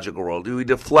psychological world. We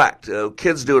deflect.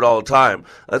 Kids do it all the time.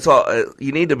 That's all.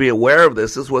 You need to be aware of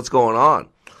this. This is what's going on.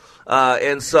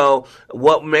 And so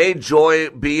what made Joy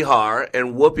Behar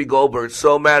and Whoopi Goldberg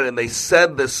so mad, and they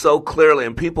said this so clearly,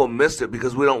 and people missed it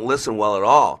because we don't listen well at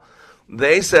all.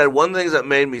 They said, one of the things that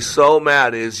made me so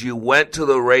mad is you went to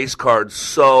the race card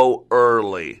so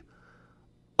early.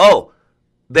 Oh,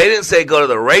 they didn't say go to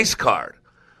the race card.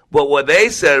 But what they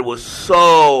said was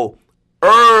so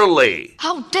early.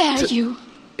 How dare you?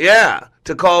 Yeah,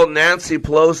 to call Nancy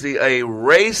Pelosi a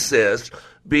racist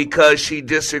because she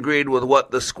disagreed with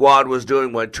what the squad was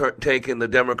doing by taking the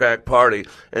Democratic Party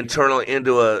and turning it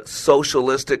into a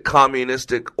socialistic,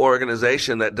 communistic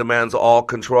organization that demands all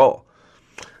control.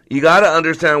 You got to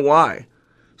understand why.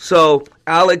 So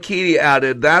Al-Akidi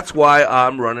added, "That's why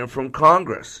I'm running from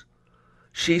Congress."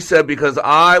 She said, because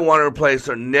I want to replace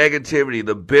the negativity,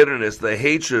 the bitterness, the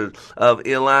hatred of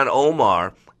Ilhan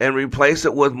Omar and replace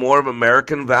it with more of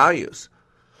American values.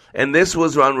 And this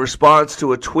was in response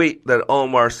to a tweet that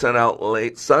Omar sent out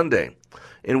late Sunday,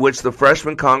 in which the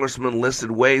freshman congressman listed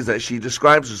ways that she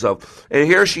describes herself. And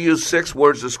here she used 6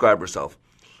 words to describe herself.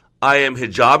 I am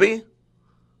hijabi.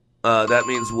 That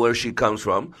means where she comes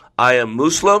from. I am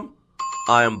Muslim.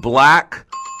 I am black.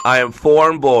 I am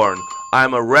foreign-born. I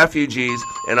am a refugee,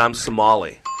 and I'm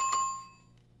Somali.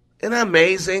 Isn't that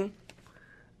amazing?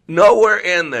 Nowhere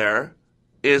in there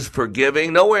is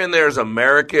forgiving. Nowhere in there is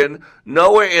American.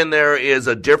 Nowhere in there is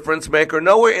a difference maker.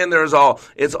 Nowhere in there is all.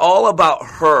 It's all about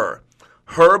her.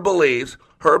 Her beliefs,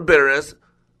 her bitterness.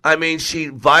 I mean, she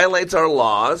violates our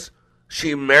laws.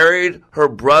 She married her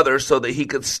brother so that he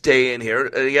could stay in here,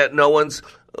 and yet no one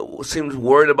seems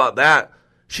worried about that.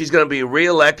 She's going to be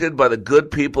reelected by the good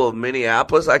people of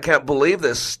Minneapolis. I can't believe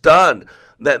this. Stunned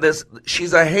that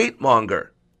she's a hate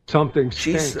monger. Something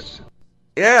stinks.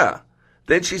 Yeah.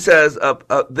 Then she says,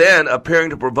 then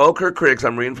appearing to provoke her critics,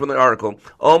 I'm reading from the article,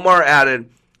 Omar added,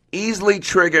 easily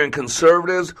triggering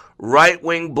conservatives,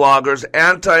 right-wing bloggers,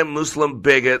 anti-Muslim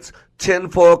bigots,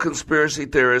 tinfoil conspiracy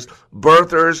theorists,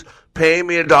 birthers, pay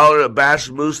me $1 to bash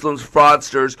Muslims,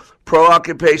 fraudsters,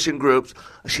 pro-occupation groups.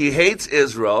 She hates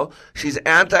Israel. She's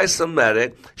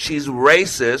anti-Semitic. She's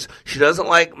racist. She doesn't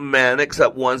like men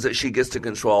except ones that she gets to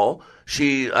control.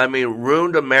 She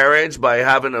ruined a marriage by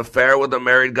having an affair with a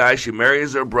married guy. She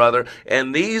marries her brother.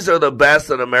 And these are the best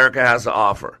that America has to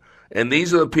offer. And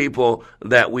these are the people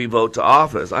that we vote to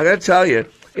office. I got to tell you,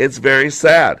 it's very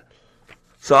sad.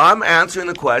 So I'm answering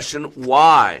the question,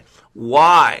 why?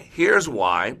 Why? Here's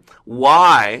why.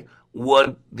 Why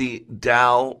would the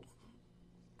Dow,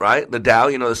 right? The Dow,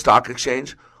 the stock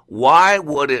exchange, why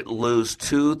would it lose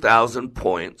 2,000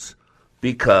 points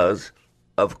because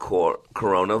of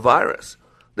coronavirus?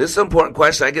 This is an important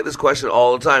question. I get this question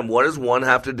all the time. What does one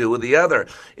have to do with the other?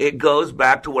 It goes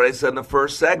back to what I said in the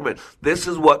first segment. This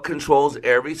is what controls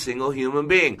every single human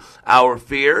being. Our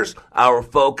fears, our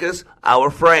focus, our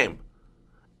frame.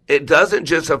 It doesn't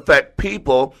just affect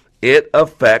people, it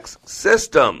affects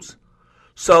systems.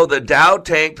 So the Dow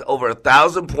tanked over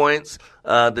 1,000 points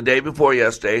the day before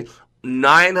yesterday,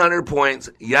 900 points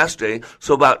yesterday,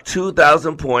 so about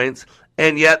 2,000 points,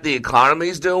 and yet the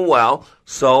economy's doing well.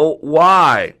 So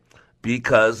why?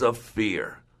 Because of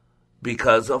fear,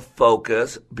 because of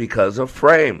focus, because of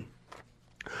frame.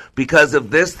 Because if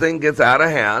this thing gets out of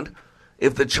hand,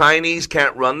 if the Chinese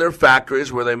can't run their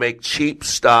factories where they make cheap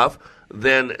stuff,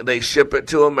 then they ship it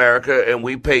to America and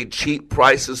we pay cheap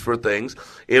prices for things.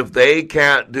 If they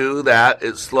can't do that,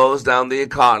 it slows down the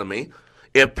economy.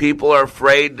 If people are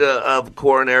afraid of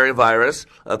coronavirus,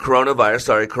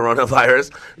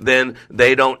 then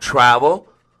they don't travel.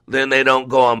 Then they don't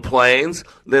go on planes.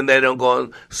 Then they don't go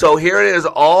on. So here it is,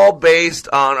 all based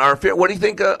on our fear. What do you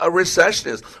think a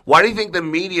recession is? Why do you think the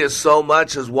media so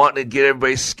much is wanting to get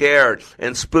everybody scared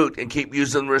and spooked and keep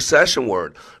using the recession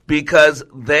word? Because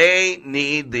they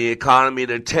need the economy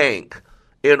to tank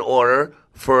in order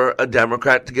for a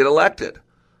Democrat to get elected.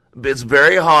 It's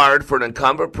very hard for an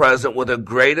incumbent president with a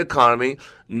great economy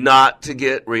not to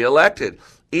get reelected.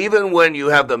 Even when you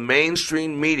have the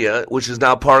mainstream media, which is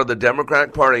now part of the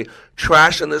Democratic Party,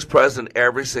 trashing this president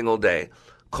every single day.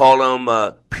 Call him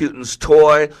Putin's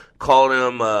toy, call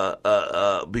him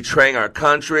betraying our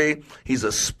country. He's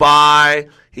a spy.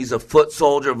 He's a foot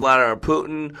soldier of Vladimir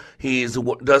Putin. He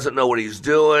doesn't know what he's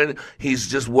doing. He's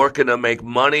just working to make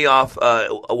money off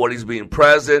what he's being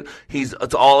president.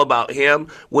 It's all about him.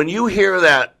 When you hear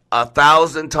that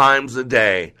 1,000 times a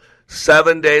day,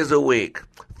 7 days a week,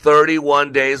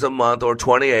 31 days a month, or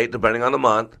 28, depending on the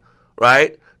month,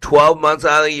 right? 12 months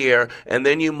out of the year, and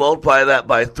then you multiply that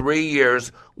by 3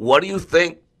 years, what do you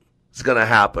think is going to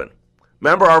happen?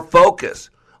 Remember our focus.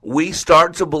 We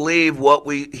start to believe what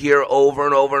we hear over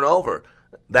and over and over.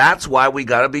 That's why we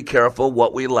got to be careful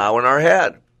what we allow in our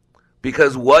head.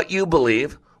 Because what you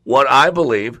believe, what I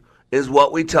believe, is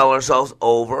what we tell ourselves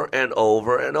over and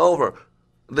over and over.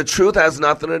 The truth has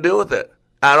nothing to do with it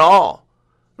at all.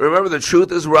 Remember, the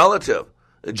truth is relative.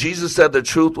 Jesus said the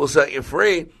truth will set you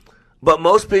free, but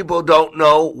most people don't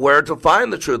know where to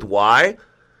find the truth. Why?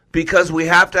 Because we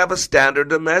have to have a standard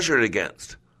to measure it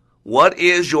against. What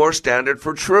is your standard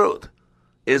for truth?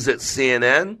 Is it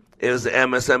CNN? Is it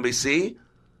MSNBC?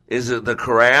 Is it the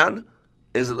Quran?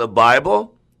 Is it the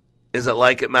Bible? Is it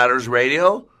Like It Matters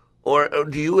Radio? Or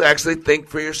do you actually think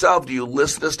for yourself? Do you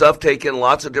listen to stuff, take in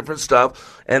lots of different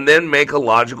stuff, and then make a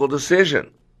logical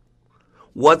decision?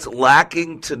 What's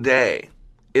lacking today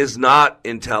is not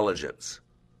intelligence.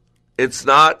 It's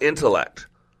not intellect.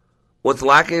 What's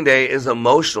lacking today is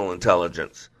emotional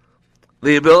intelligence.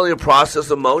 The ability to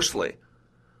process emotionally.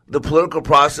 The political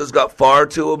process got far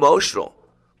too emotional.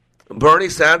 Bernie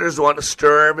Sanders wants to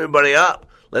stir everybody up.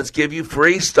 Let's give you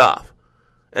free stuff.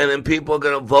 And then people are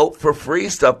going to vote for free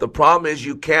stuff. The problem is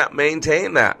you can't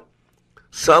maintain that.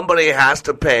 Somebody has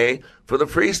to pay for the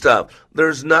free stuff.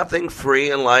 There's nothing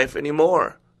free in life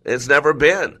anymore. It's never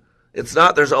been. It's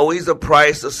not. There's always a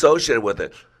price associated with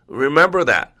it. Remember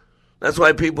that. That's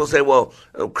why people say, well,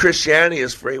 Christianity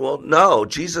is free. Well, no,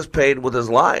 Jesus paid with his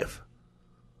life.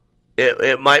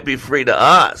 It might be free to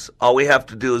us. All we have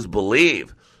to do is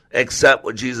believe, accept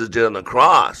what Jesus did on the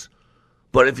cross.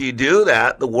 But if you do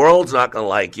that, the world's not going to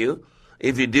like you.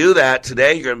 If you do that,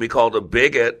 today you're going to be called a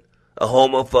bigot, a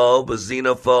homophobe, a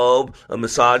xenophobe, a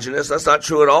misogynist. That's not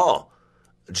true at all.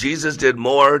 Jesus did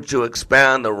more to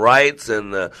expand the rights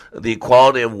and the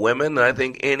equality of women than I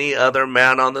think any other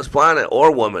man on this planet,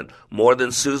 or woman, more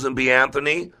than Susan B.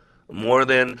 Anthony, more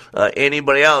than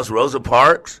anybody else, Rosa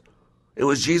Parks. It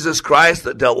was Jesus Christ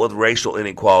that dealt with racial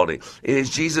inequality. It is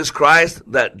Jesus Christ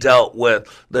that dealt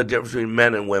with the difference between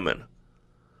men and women.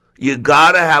 You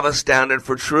got to have a standard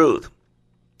for truth.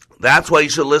 That's why you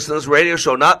should listen to this radio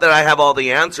show. Not that I have all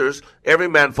the answers. Every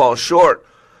man falls short.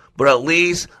 But at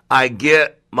least I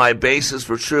get my basis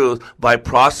for truth by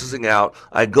processing out.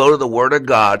 I go to the Word of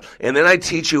God, and then I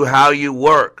teach you how you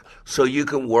work so you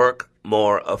can work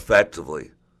more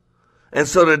effectively. And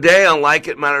so today on Like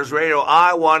It Matters Radio,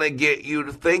 I want to get you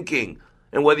to thinking.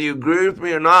 And whether you agree with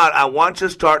me or not, I want you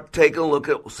to start taking a look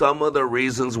at some of the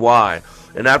reasons why.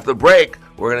 And after the break,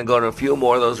 we're going to go into a few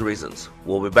more of those reasons.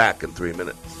 We'll be back in 3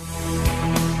 minutes.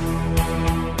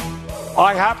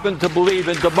 I happen to believe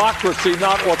in democracy,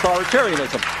 not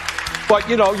authoritarianism. But,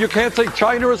 you can't say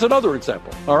China is another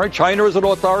example. All right, China is an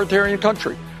authoritarian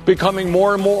country, becoming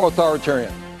more and more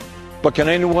authoritarian. But can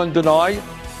anyone deny,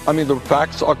 the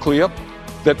facts are clear,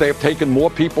 that they have taken more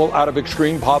people out of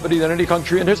extreme poverty than any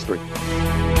country in history.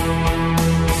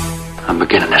 I'm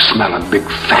beginning to smell a big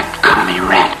fat commie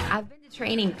rat. I've been to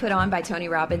training put on by Tony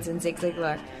Robbins and Zig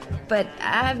Ziglar, but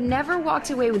I've never walked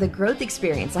away with a growth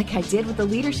experience like I did with the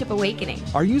Leadership Awakening.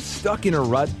 Are you stuck in a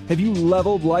rut? Have you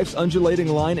leveled life's undulating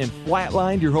line and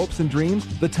flatlined your hopes and dreams?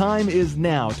 The time is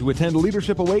now to attend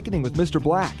Leadership Awakening with Mr.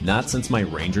 Black. Not since my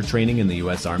Ranger training in the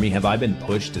U.S. Army have I been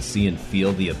pushed to see and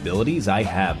feel the abilities I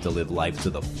have to live life to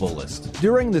the fullest.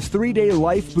 During this 3-day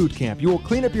life boot camp, you will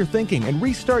clean up your thinking and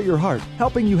restart your heart,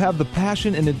 helping you have the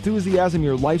passion and enthusiasm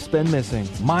your life's been missing.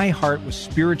 My heart was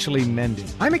spiritually mended.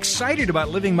 I'm excited about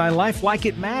living my life like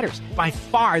it matters. By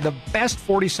far the best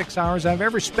 46 hours I've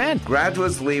ever spent.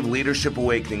 Graduates leave Leadership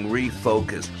Awakening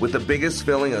refocused with the biggest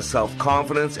feeling of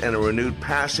self-confidence and a renewed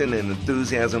passion and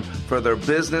enthusiasm for their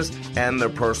business and their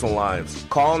personal lives.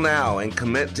 Call now and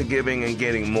commit to giving and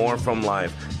getting more from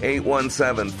life.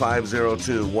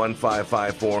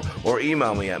 817-502-1554 or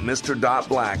email me at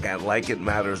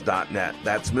mr.black@likeitmatters.net.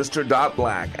 That's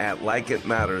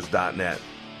mr.black@likeitmatters.net.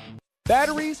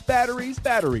 Batteries, batteries,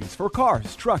 batteries for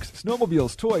cars, trucks,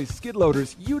 snowmobiles, toys, skid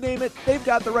loaders, you name it, they've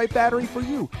got the right battery for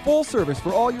you. Full service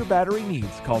for all your battery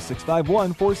needs. Call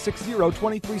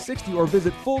 651-460-2360 or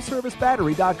visit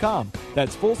FullServiceBattery.com.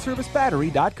 That's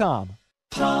FullServiceBattery.com.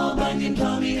 Paul Bunyan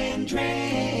Plumbing and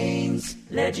Drains.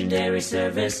 Legendary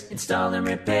service, install and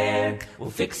repair. We'll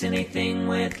fix anything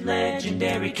with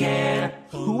legendary care.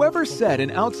 Whoever said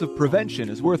an ounce of prevention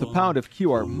is worth a pound of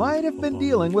cure might have been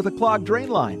dealing with a clogged drain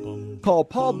line. Call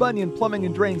Paul Bunyan Plumbing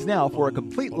and Drains now for a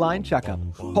complete line checkup.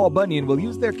 Paul Bunyan will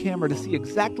use their camera to see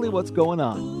exactly what's going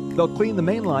on. They'll clean the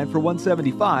main line for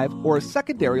 $175 or a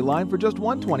secondary line for just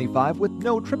 $125 with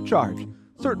no trip charge.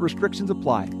 Certain restrictions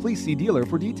apply. Please see dealer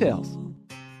for details.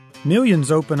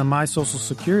 Millions open a My Social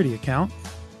Security account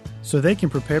so they can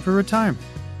prepare for retirement.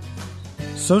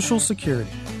 Social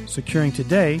Security, securing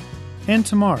today and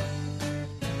tomorrow.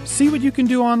 See what you can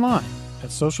do online at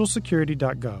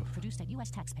socialsecurity.gov. Produced at U.S.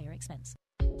 taxpayer expense.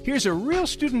 Here's a real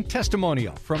student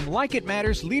testimonial from Like It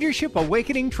Matters Leadership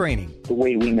Awakening Training. The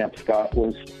way we met Scott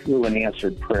was through an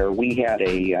answered prayer. We had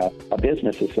a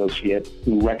business associate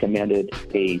who recommended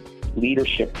a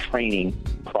leadership training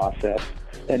process.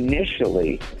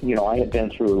 Initially, I had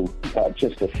been through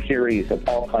just a series of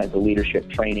all kinds of leadership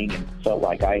training and felt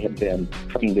like I had been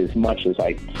trained as much as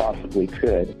I possibly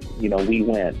could. We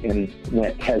went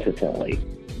hesitantly.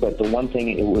 But the one thing,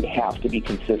 it would have to be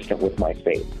consistent with my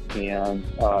faith. And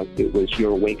it was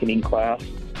your awakening class.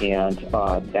 And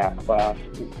that class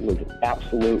was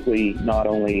absolutely not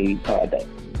only the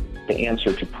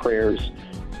answer to prayers,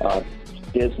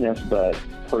 business, but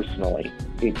personally.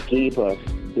 It gave us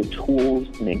the tools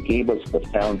and it gave us the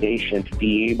foundation to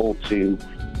be able to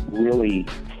really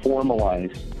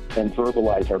formalize and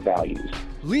verbalize our values.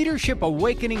 Leadership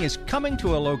Awakening is coming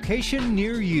to a location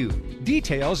near you.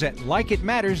 Details at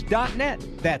likeitmatters.net.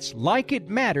 That's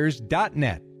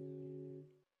likeitmatters.net.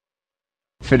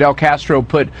 Fidel Castro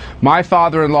put my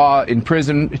father-in-law in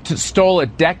prison, stole a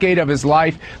decade of his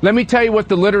life. Let me tell you what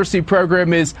the literacy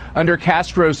program is under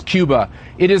Castro's Cuba.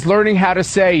 It is learning how to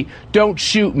say, don't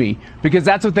shoot me, because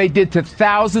that's what they did to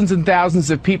thousands and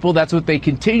thousands of people. That's what they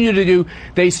continue to do.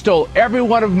 They stole every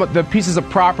one of the pieces of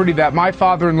property that my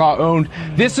father-in-law owned.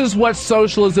 This is what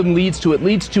socialism leads to. It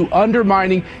leads to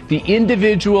undermining the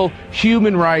individual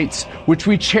human rights, which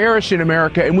we cherish in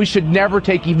America, and we should never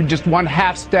take even just one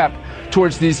half step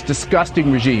towards these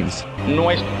disgusting regimes.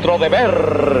 Nuestro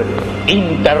deber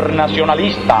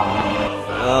internacionalista.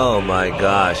 Oh, my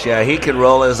gosh. Yeah, he can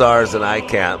roll his R's and I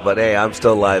can't. But, hey, I'm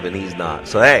still alive and he's not.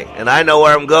 So, hey, and I know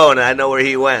where I'm going and I know where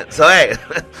he went. So, hey,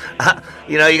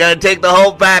 you got to take the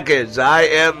whole package. I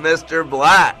am Mr.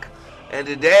 Black. And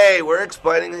today we're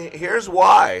explaining, here's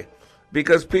why.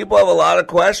 Because people have a lot of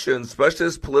questions, especially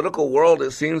this political world.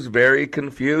 It seems very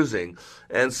confusing.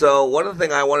 And so one of the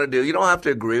things I want to do, you don't have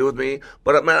to agree with me,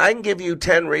 but man, I can give you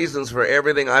 10 reasons for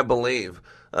everything I believe.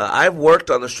 I've worked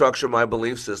on the structure of my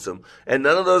belief system, and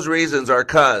none of those reasons are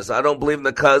cuz. I don't believe in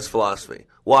the cuz philosophy.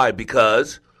 Why?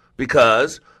 Because?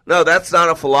 No, that's not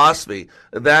a philosophy.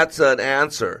 That's an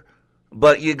answer.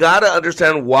 But you got to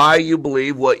understand why you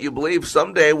believe what you believe.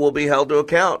 Someday we'll be held to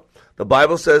account. The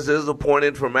Bible says it is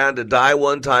appointed for man to die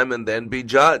one time and then be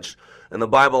judged. And the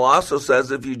Bible also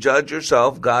says if you judge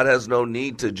yourself, God has no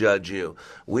need to judge you.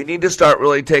 We need to start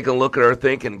really taking a look at our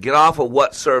thinking, get off of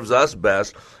what serves us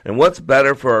best and what's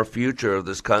better for our future of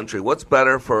this country, what's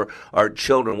better for our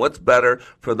children, what's better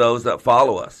for those that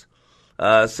follow us.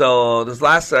 So this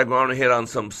last segment, I want to hit on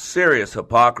some serious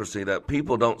hypocrisy that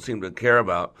people don't seem to care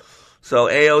about. So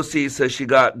AOC says she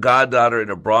got goddaughter in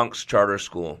a Bronx charter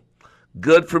school.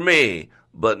 Good for me,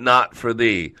 but not for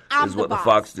thee, is what the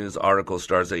Fox News article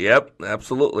starts at. Yep,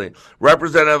 absolutely.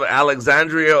 Representative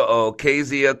Alexandria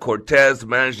Ocasio-Cortez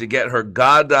managed to get her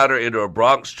goddaughter into a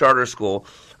Bronx charter school,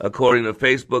 according to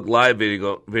Facebook Live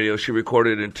video she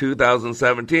recorded in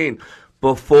 2017,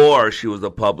 before she was a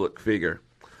public figure.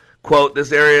 Quote,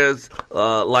 this area is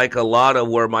like a lot of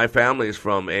where my family is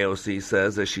from, AOC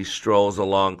says as she strolls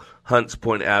along Hunts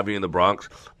Point Avenue in the Bronx.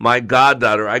 My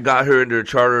goddaughter, I got her into a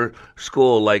charter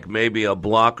school like maybe a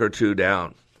block or two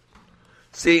down.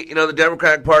 See, the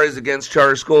Democratic Party is against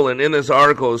charter school, and in this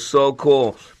article is so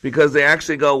cool because they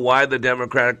actually go why the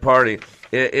Democratic Party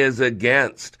is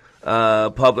against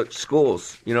public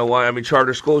schools. You know why?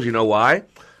 Charter schools, you know why?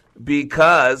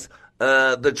 Because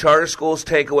the charter schools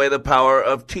take away the power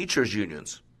of teachers'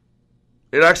 unions.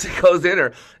 It actually goes in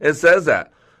there. It says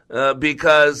that.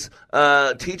 Because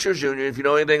teachers' union, if you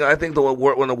know anything, I think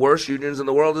one of the worst unions in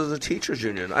the world is the teachers'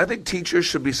 union. I think teachers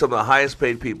should be some of the highest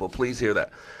paid people. Please hear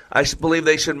that. I believe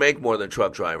they should make more than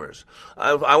truck drivers.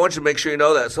 I want you to make sure you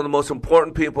know that. Some of the most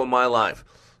important people in my life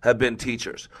have been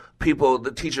teachers.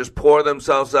 The teachers pour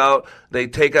themselves out. They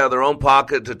take out of their own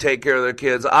pocket to take care of their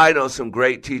kids. I know some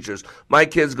great teachers. My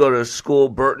kids go to school,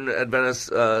 Burton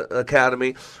Adventist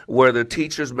Academy, where the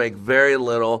teachers make very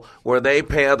little, where they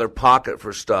pay out of their pocket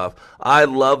for stuff. I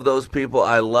love those people.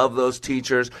 I love those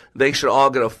teachers. They should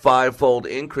all get a 5-fold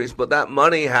increase, but that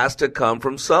money has to come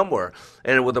from somewhere.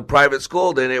 And with a private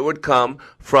school, then it would come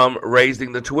from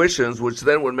raising the tuitions, which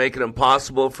then would make it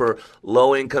impossible for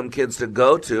low-income kids to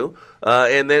go to.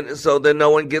 And then no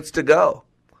one gets to go.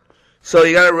 So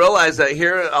you got to realize that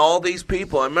here, all these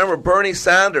people. I remember Bernie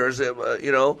Sanders,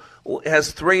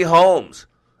 has 3 homes.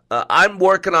 I'm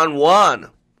working on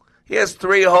one. He has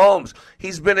 3 homes.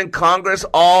 He's been in Congress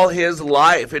all his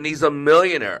life, and he's a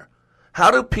millionaire.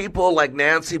 How do people like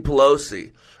Nancy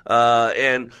Pelosi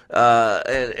and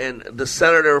the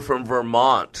senator from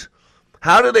Vermont,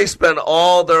 how do they spend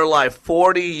all their life,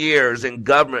 40 years in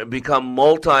government, and become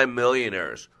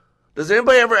multimillionaires? Does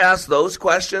anybody ever ask those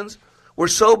questions? We're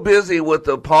so busy with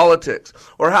the politics.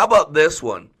 Or how about this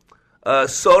one?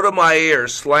 Sotomayor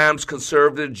slams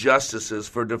conservative justices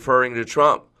for deferring to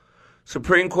Trump.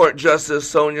 Supreme Court Justice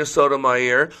Sonia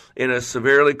Sotomayor, in a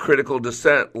severely critical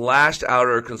dissent, lashed out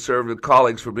at her conservative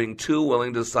colleagues for being too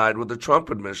willing to side with the Trump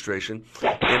administration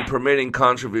in permitting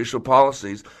controversial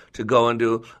policies to go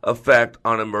into effect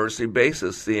on an emergency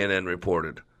basis, CNN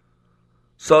reported.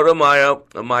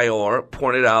 Sotomayor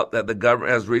pointed out that the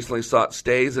government has recently sought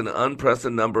stays in an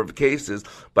unprecedented number of cases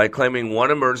by claiming one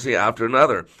emergency after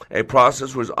another, a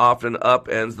process which often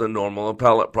upends the normal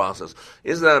appellate process.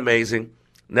 Isn't that amazing?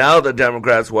 Now the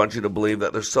Democrats want you to believe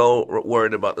that they're so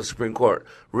worried about the Supreme Court.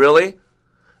 Really?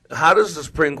 How does the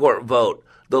Supreme Court vote?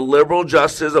 The liberal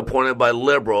justices appointed by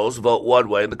liberals vote one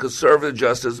way. The conservative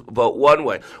justices vote one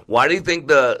way. Why do you think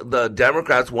the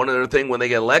Democrats, one of their things when they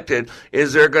get elected,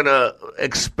 is they're going to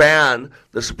expand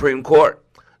the Supreme Court?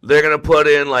 They're going to put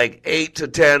in like 8 to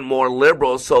 10 more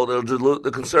liberals, so they'll dilute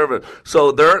the conservative.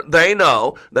 So they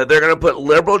know that they're going to put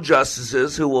liberal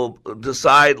justices who will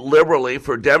decide liberally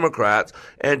for Democrats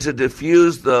and to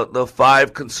diffuse the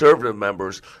 5 conservative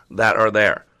members that are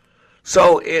there.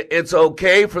 So it's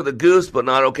okay for the goose, but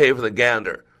not okay for the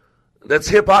gander. That's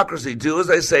hypocrisy. Do as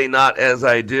I say, not as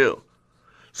I do.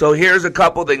 So here's a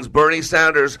couple things. Bernie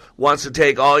Sanders wants to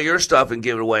take all your stuff and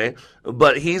give it away,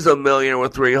 but he's a millionaire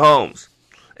with 3 homes.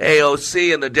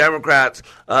 AOC and the Democrats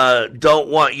don't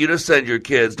want you to send your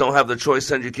kids, don't have the choice to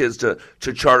send your kids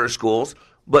to charter schools,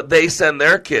 but they send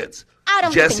their kids.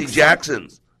 don't Jesse think so.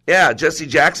 Jackson's. Yeah, Jesse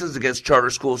Jackson's against charter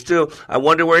schools too. I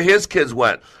wonder where his kids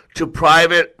went. To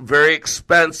private, very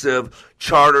expensive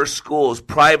charter schools,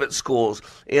 private schools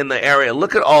in the area.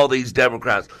 Look at all these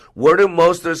Democrats. Where do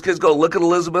most of those kids go? Look at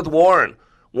Elizabeth Warren.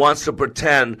 Wants to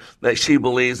pretend that she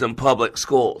believes in public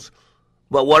schools.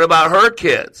 But what about her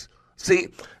kids? See,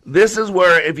 this is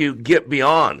where if you get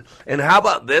beyond. And how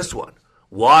about this one?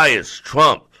 Why is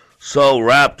Trump so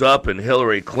wrapped up in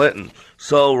Hillary Clinton,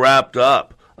 so wrapped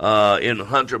up in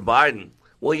Hunter Biden?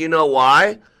 Well, you know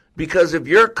why? Because if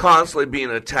you're constantly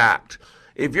being attacked,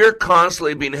 if you're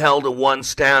constantly being held to one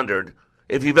standard,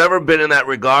 if you've ever been in that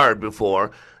regard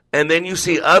before, and then you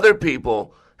see other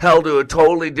people held to a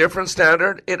totally different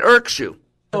standard, it irks you.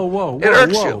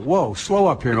 Whoa, slow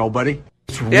up here, old buddy.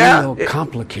 It's real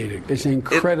complicated. It's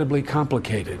incredibly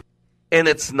complicated. And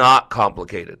it's not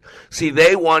complicated. See,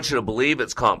 they want you to believe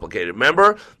it's complicated.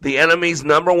 Remember, the enemy's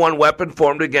number one weapon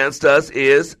formed against us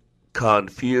is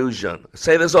confusion. I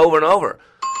say this over and over.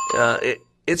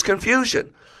 It's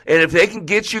confusion. And if they can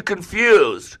get you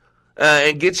confused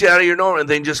and get you out of your norm and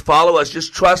then just follow us,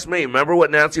 just trust me. Remember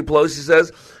what Nancy Pelosi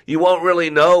says? You won't really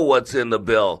know what's in the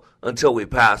bill until we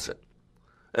pass it.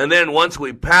 And then once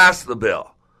we pass the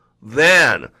bill,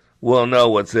 then we'll know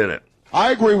what's in it.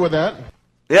 I agree with that.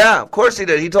 Yeah, of course he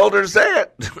did. He told her to say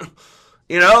it.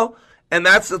 You know? And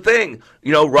that's the thing.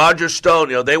 You know, Roger Stone,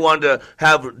 you know, they wanted to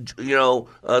have, you know,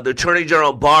 the Attorney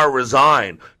General Barr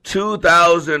resign.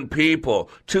 2,000 people,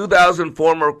 2,000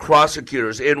 former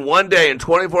prosecutors in one day, in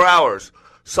 24 hours,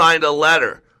 signed a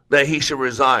letter that he should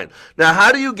resign. Now,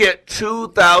 how do you get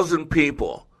 2,000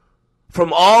 people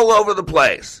from all over the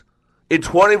place in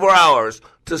 24 hours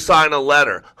to sign a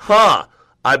letter?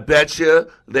 I bet you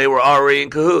they were already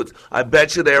in cahoots. I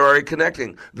bet you they were already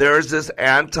connecting. There's this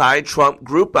anti-Trump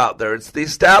group out there. It's the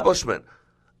establishment.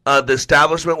 The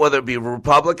establishment, whether it be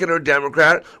Republican or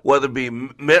Democrat, whether it be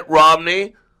Mitt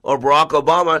Romney or Barack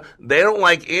Obama, they don't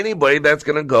like anybody that's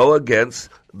going to go against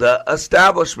the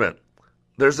establishment.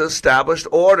 There's an established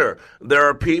order. There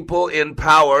are people in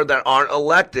power that aren't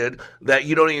elected that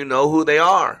you don't even know who they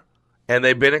are, and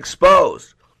they've been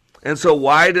exposed. And so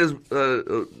why does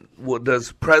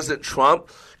President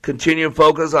Trump continue to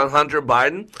focus on Hunter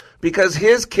Biden? Because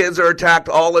his kids are attacked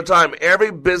all the time. Every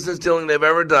business dealing they've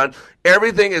ever done,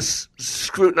 everything is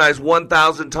scrutinized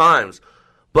 1,000 times.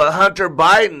 But Hunter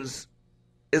Biden's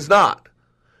is not.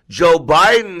 Joe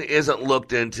Biden isn't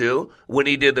looked into when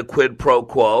he did the quid pro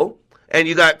quo. And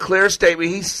you got clear statement.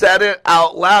 He said it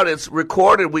out loud. It's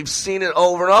recorded. We've seen it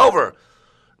over and over.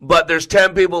 But there's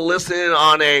 10 people listening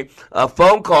on a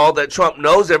phone call that Trump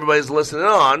knows everybody's listening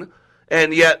on,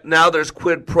 and yet now there's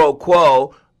quid pro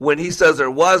quo when he says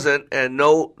there wasn't and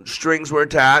no strings were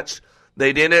attached.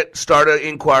 They didn't start an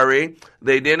inquiry.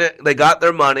 They got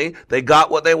their money. They got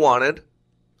what they wanted.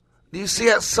 You see,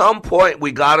 at some point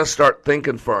we got to start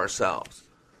thinking for ourselves.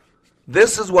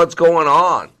 This is what's going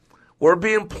on. We're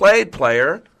being played,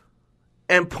 player,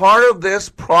 and part of this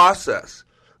process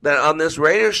that on this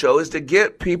radio show is to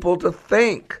get people to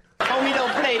think. Homie,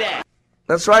 don't play that.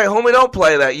 That's right, homie, don't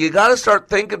play that. You got to start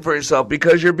thinking for yourself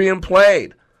because you're being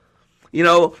played. You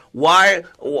know, why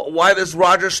this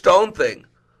Roger Stone thing?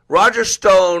 Roger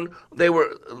Stone,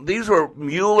 these were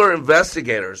Mueller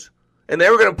investigators, and they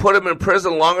were going to put him in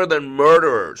prison longer than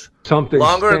murderers.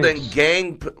 Longer than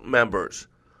gang members.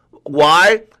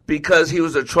 Why? Because he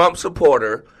was a Trump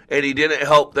supporter, and he didn't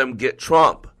help them get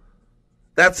Trump.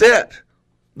 That's it.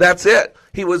 That's it.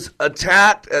 He was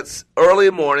attacked at early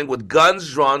morning with guns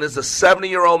drawn as a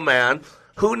 70-year-old man.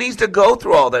 Who needs to go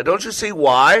through all that? Don't you see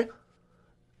why?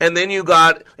 And then you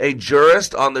got a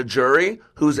jurist on the jury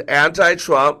who's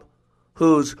anti-Trump,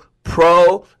 who's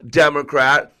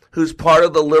pro-Democrat, who's part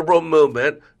of the liberal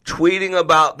movement, tweeting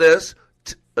about this,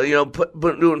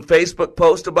 doing Facebook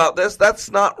posts about this.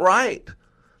 That's not right.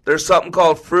 There's something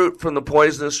called fruit from the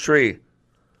poisonous tree.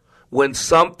 When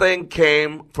something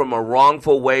came from a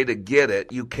wrongful way to get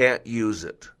it, you can't use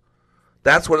it.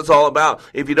 That's what it's all about.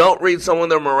 If you don't read someone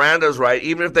their Miranda's right,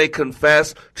 even if they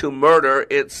confess to murder,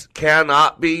 it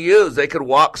cannot be used. They could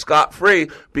walk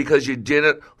scot-free because you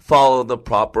didn't follow the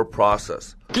proper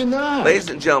process. Denied. Ladies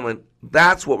and gentlemen,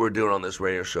 that's what we're doing on this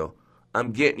radio show.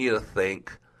 I'm getting you to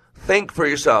think. Think for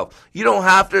yourself. You don't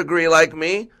have to agree like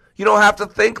me. You don't have to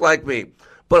think like me.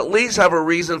 But at least have a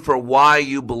reason for why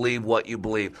you believe what you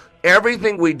believe.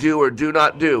 Everything we do or do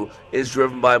not do is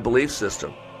driven by a belief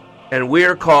system. And we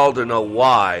are called to know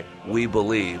why we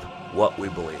believe what we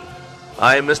believe.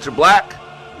 I am Mr. Black.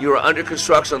 You are under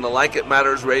construction on the Like It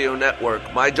Matters Radio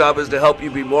Network. My job is to help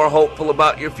you be more hopeful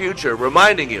about your future,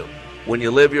 reminding you, when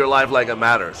you live your life like it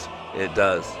matters, it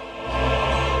does.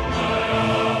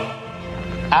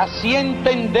 Así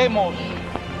entendemos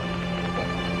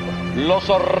los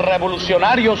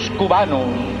revolucionarios cubanos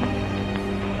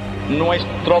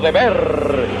nuestro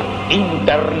deber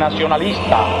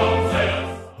internacionalista.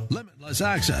 Limitless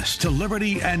access to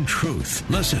liberty and truth.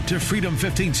 Listen to Freedom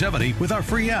 1570 with our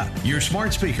free app, your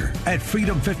smart speaker at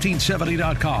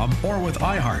freedom1570.com or with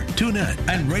iHeart, TuneIn,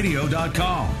 and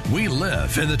radio.com. We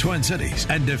live in the Twin Cities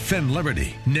and defend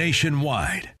liberty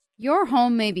nationwide. Your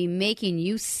home may be making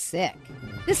you sick.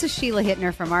 This is Sheila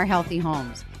Hittner from Our Healthy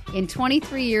Homes. In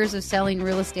 23 years of selling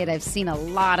real estate, I've seen a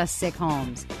lot of sick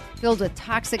homes filled with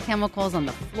toxic chemicals on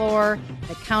the floor,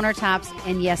 the countertops,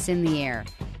 and yes, in the air.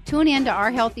 Tune in to Our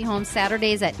Healthy Homes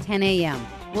Saturdays at 10 a.m.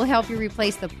 We'll help you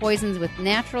replace the poisons with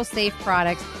natural, safe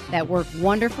products that work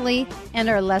wonderfully and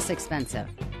are less expensive.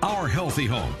 Our Healthy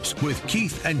Homes with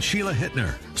Keith and Sheila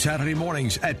Hittner, Saturday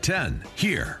mornings at 10,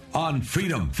 here on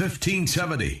Freedom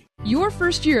 1570. Your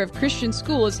first year of Christian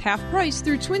school is half price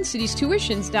through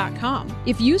TwinCitiesTuitions.com.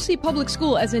 If you see public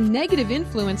school as a negative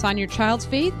influence on your child's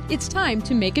faith, it's time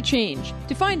to make a change.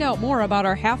 To find out more about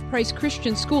our half-price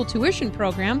Christian school tuition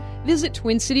program, visit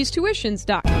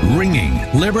TwinCitiesTuitions.com.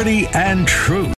 Ringing liberty and truth.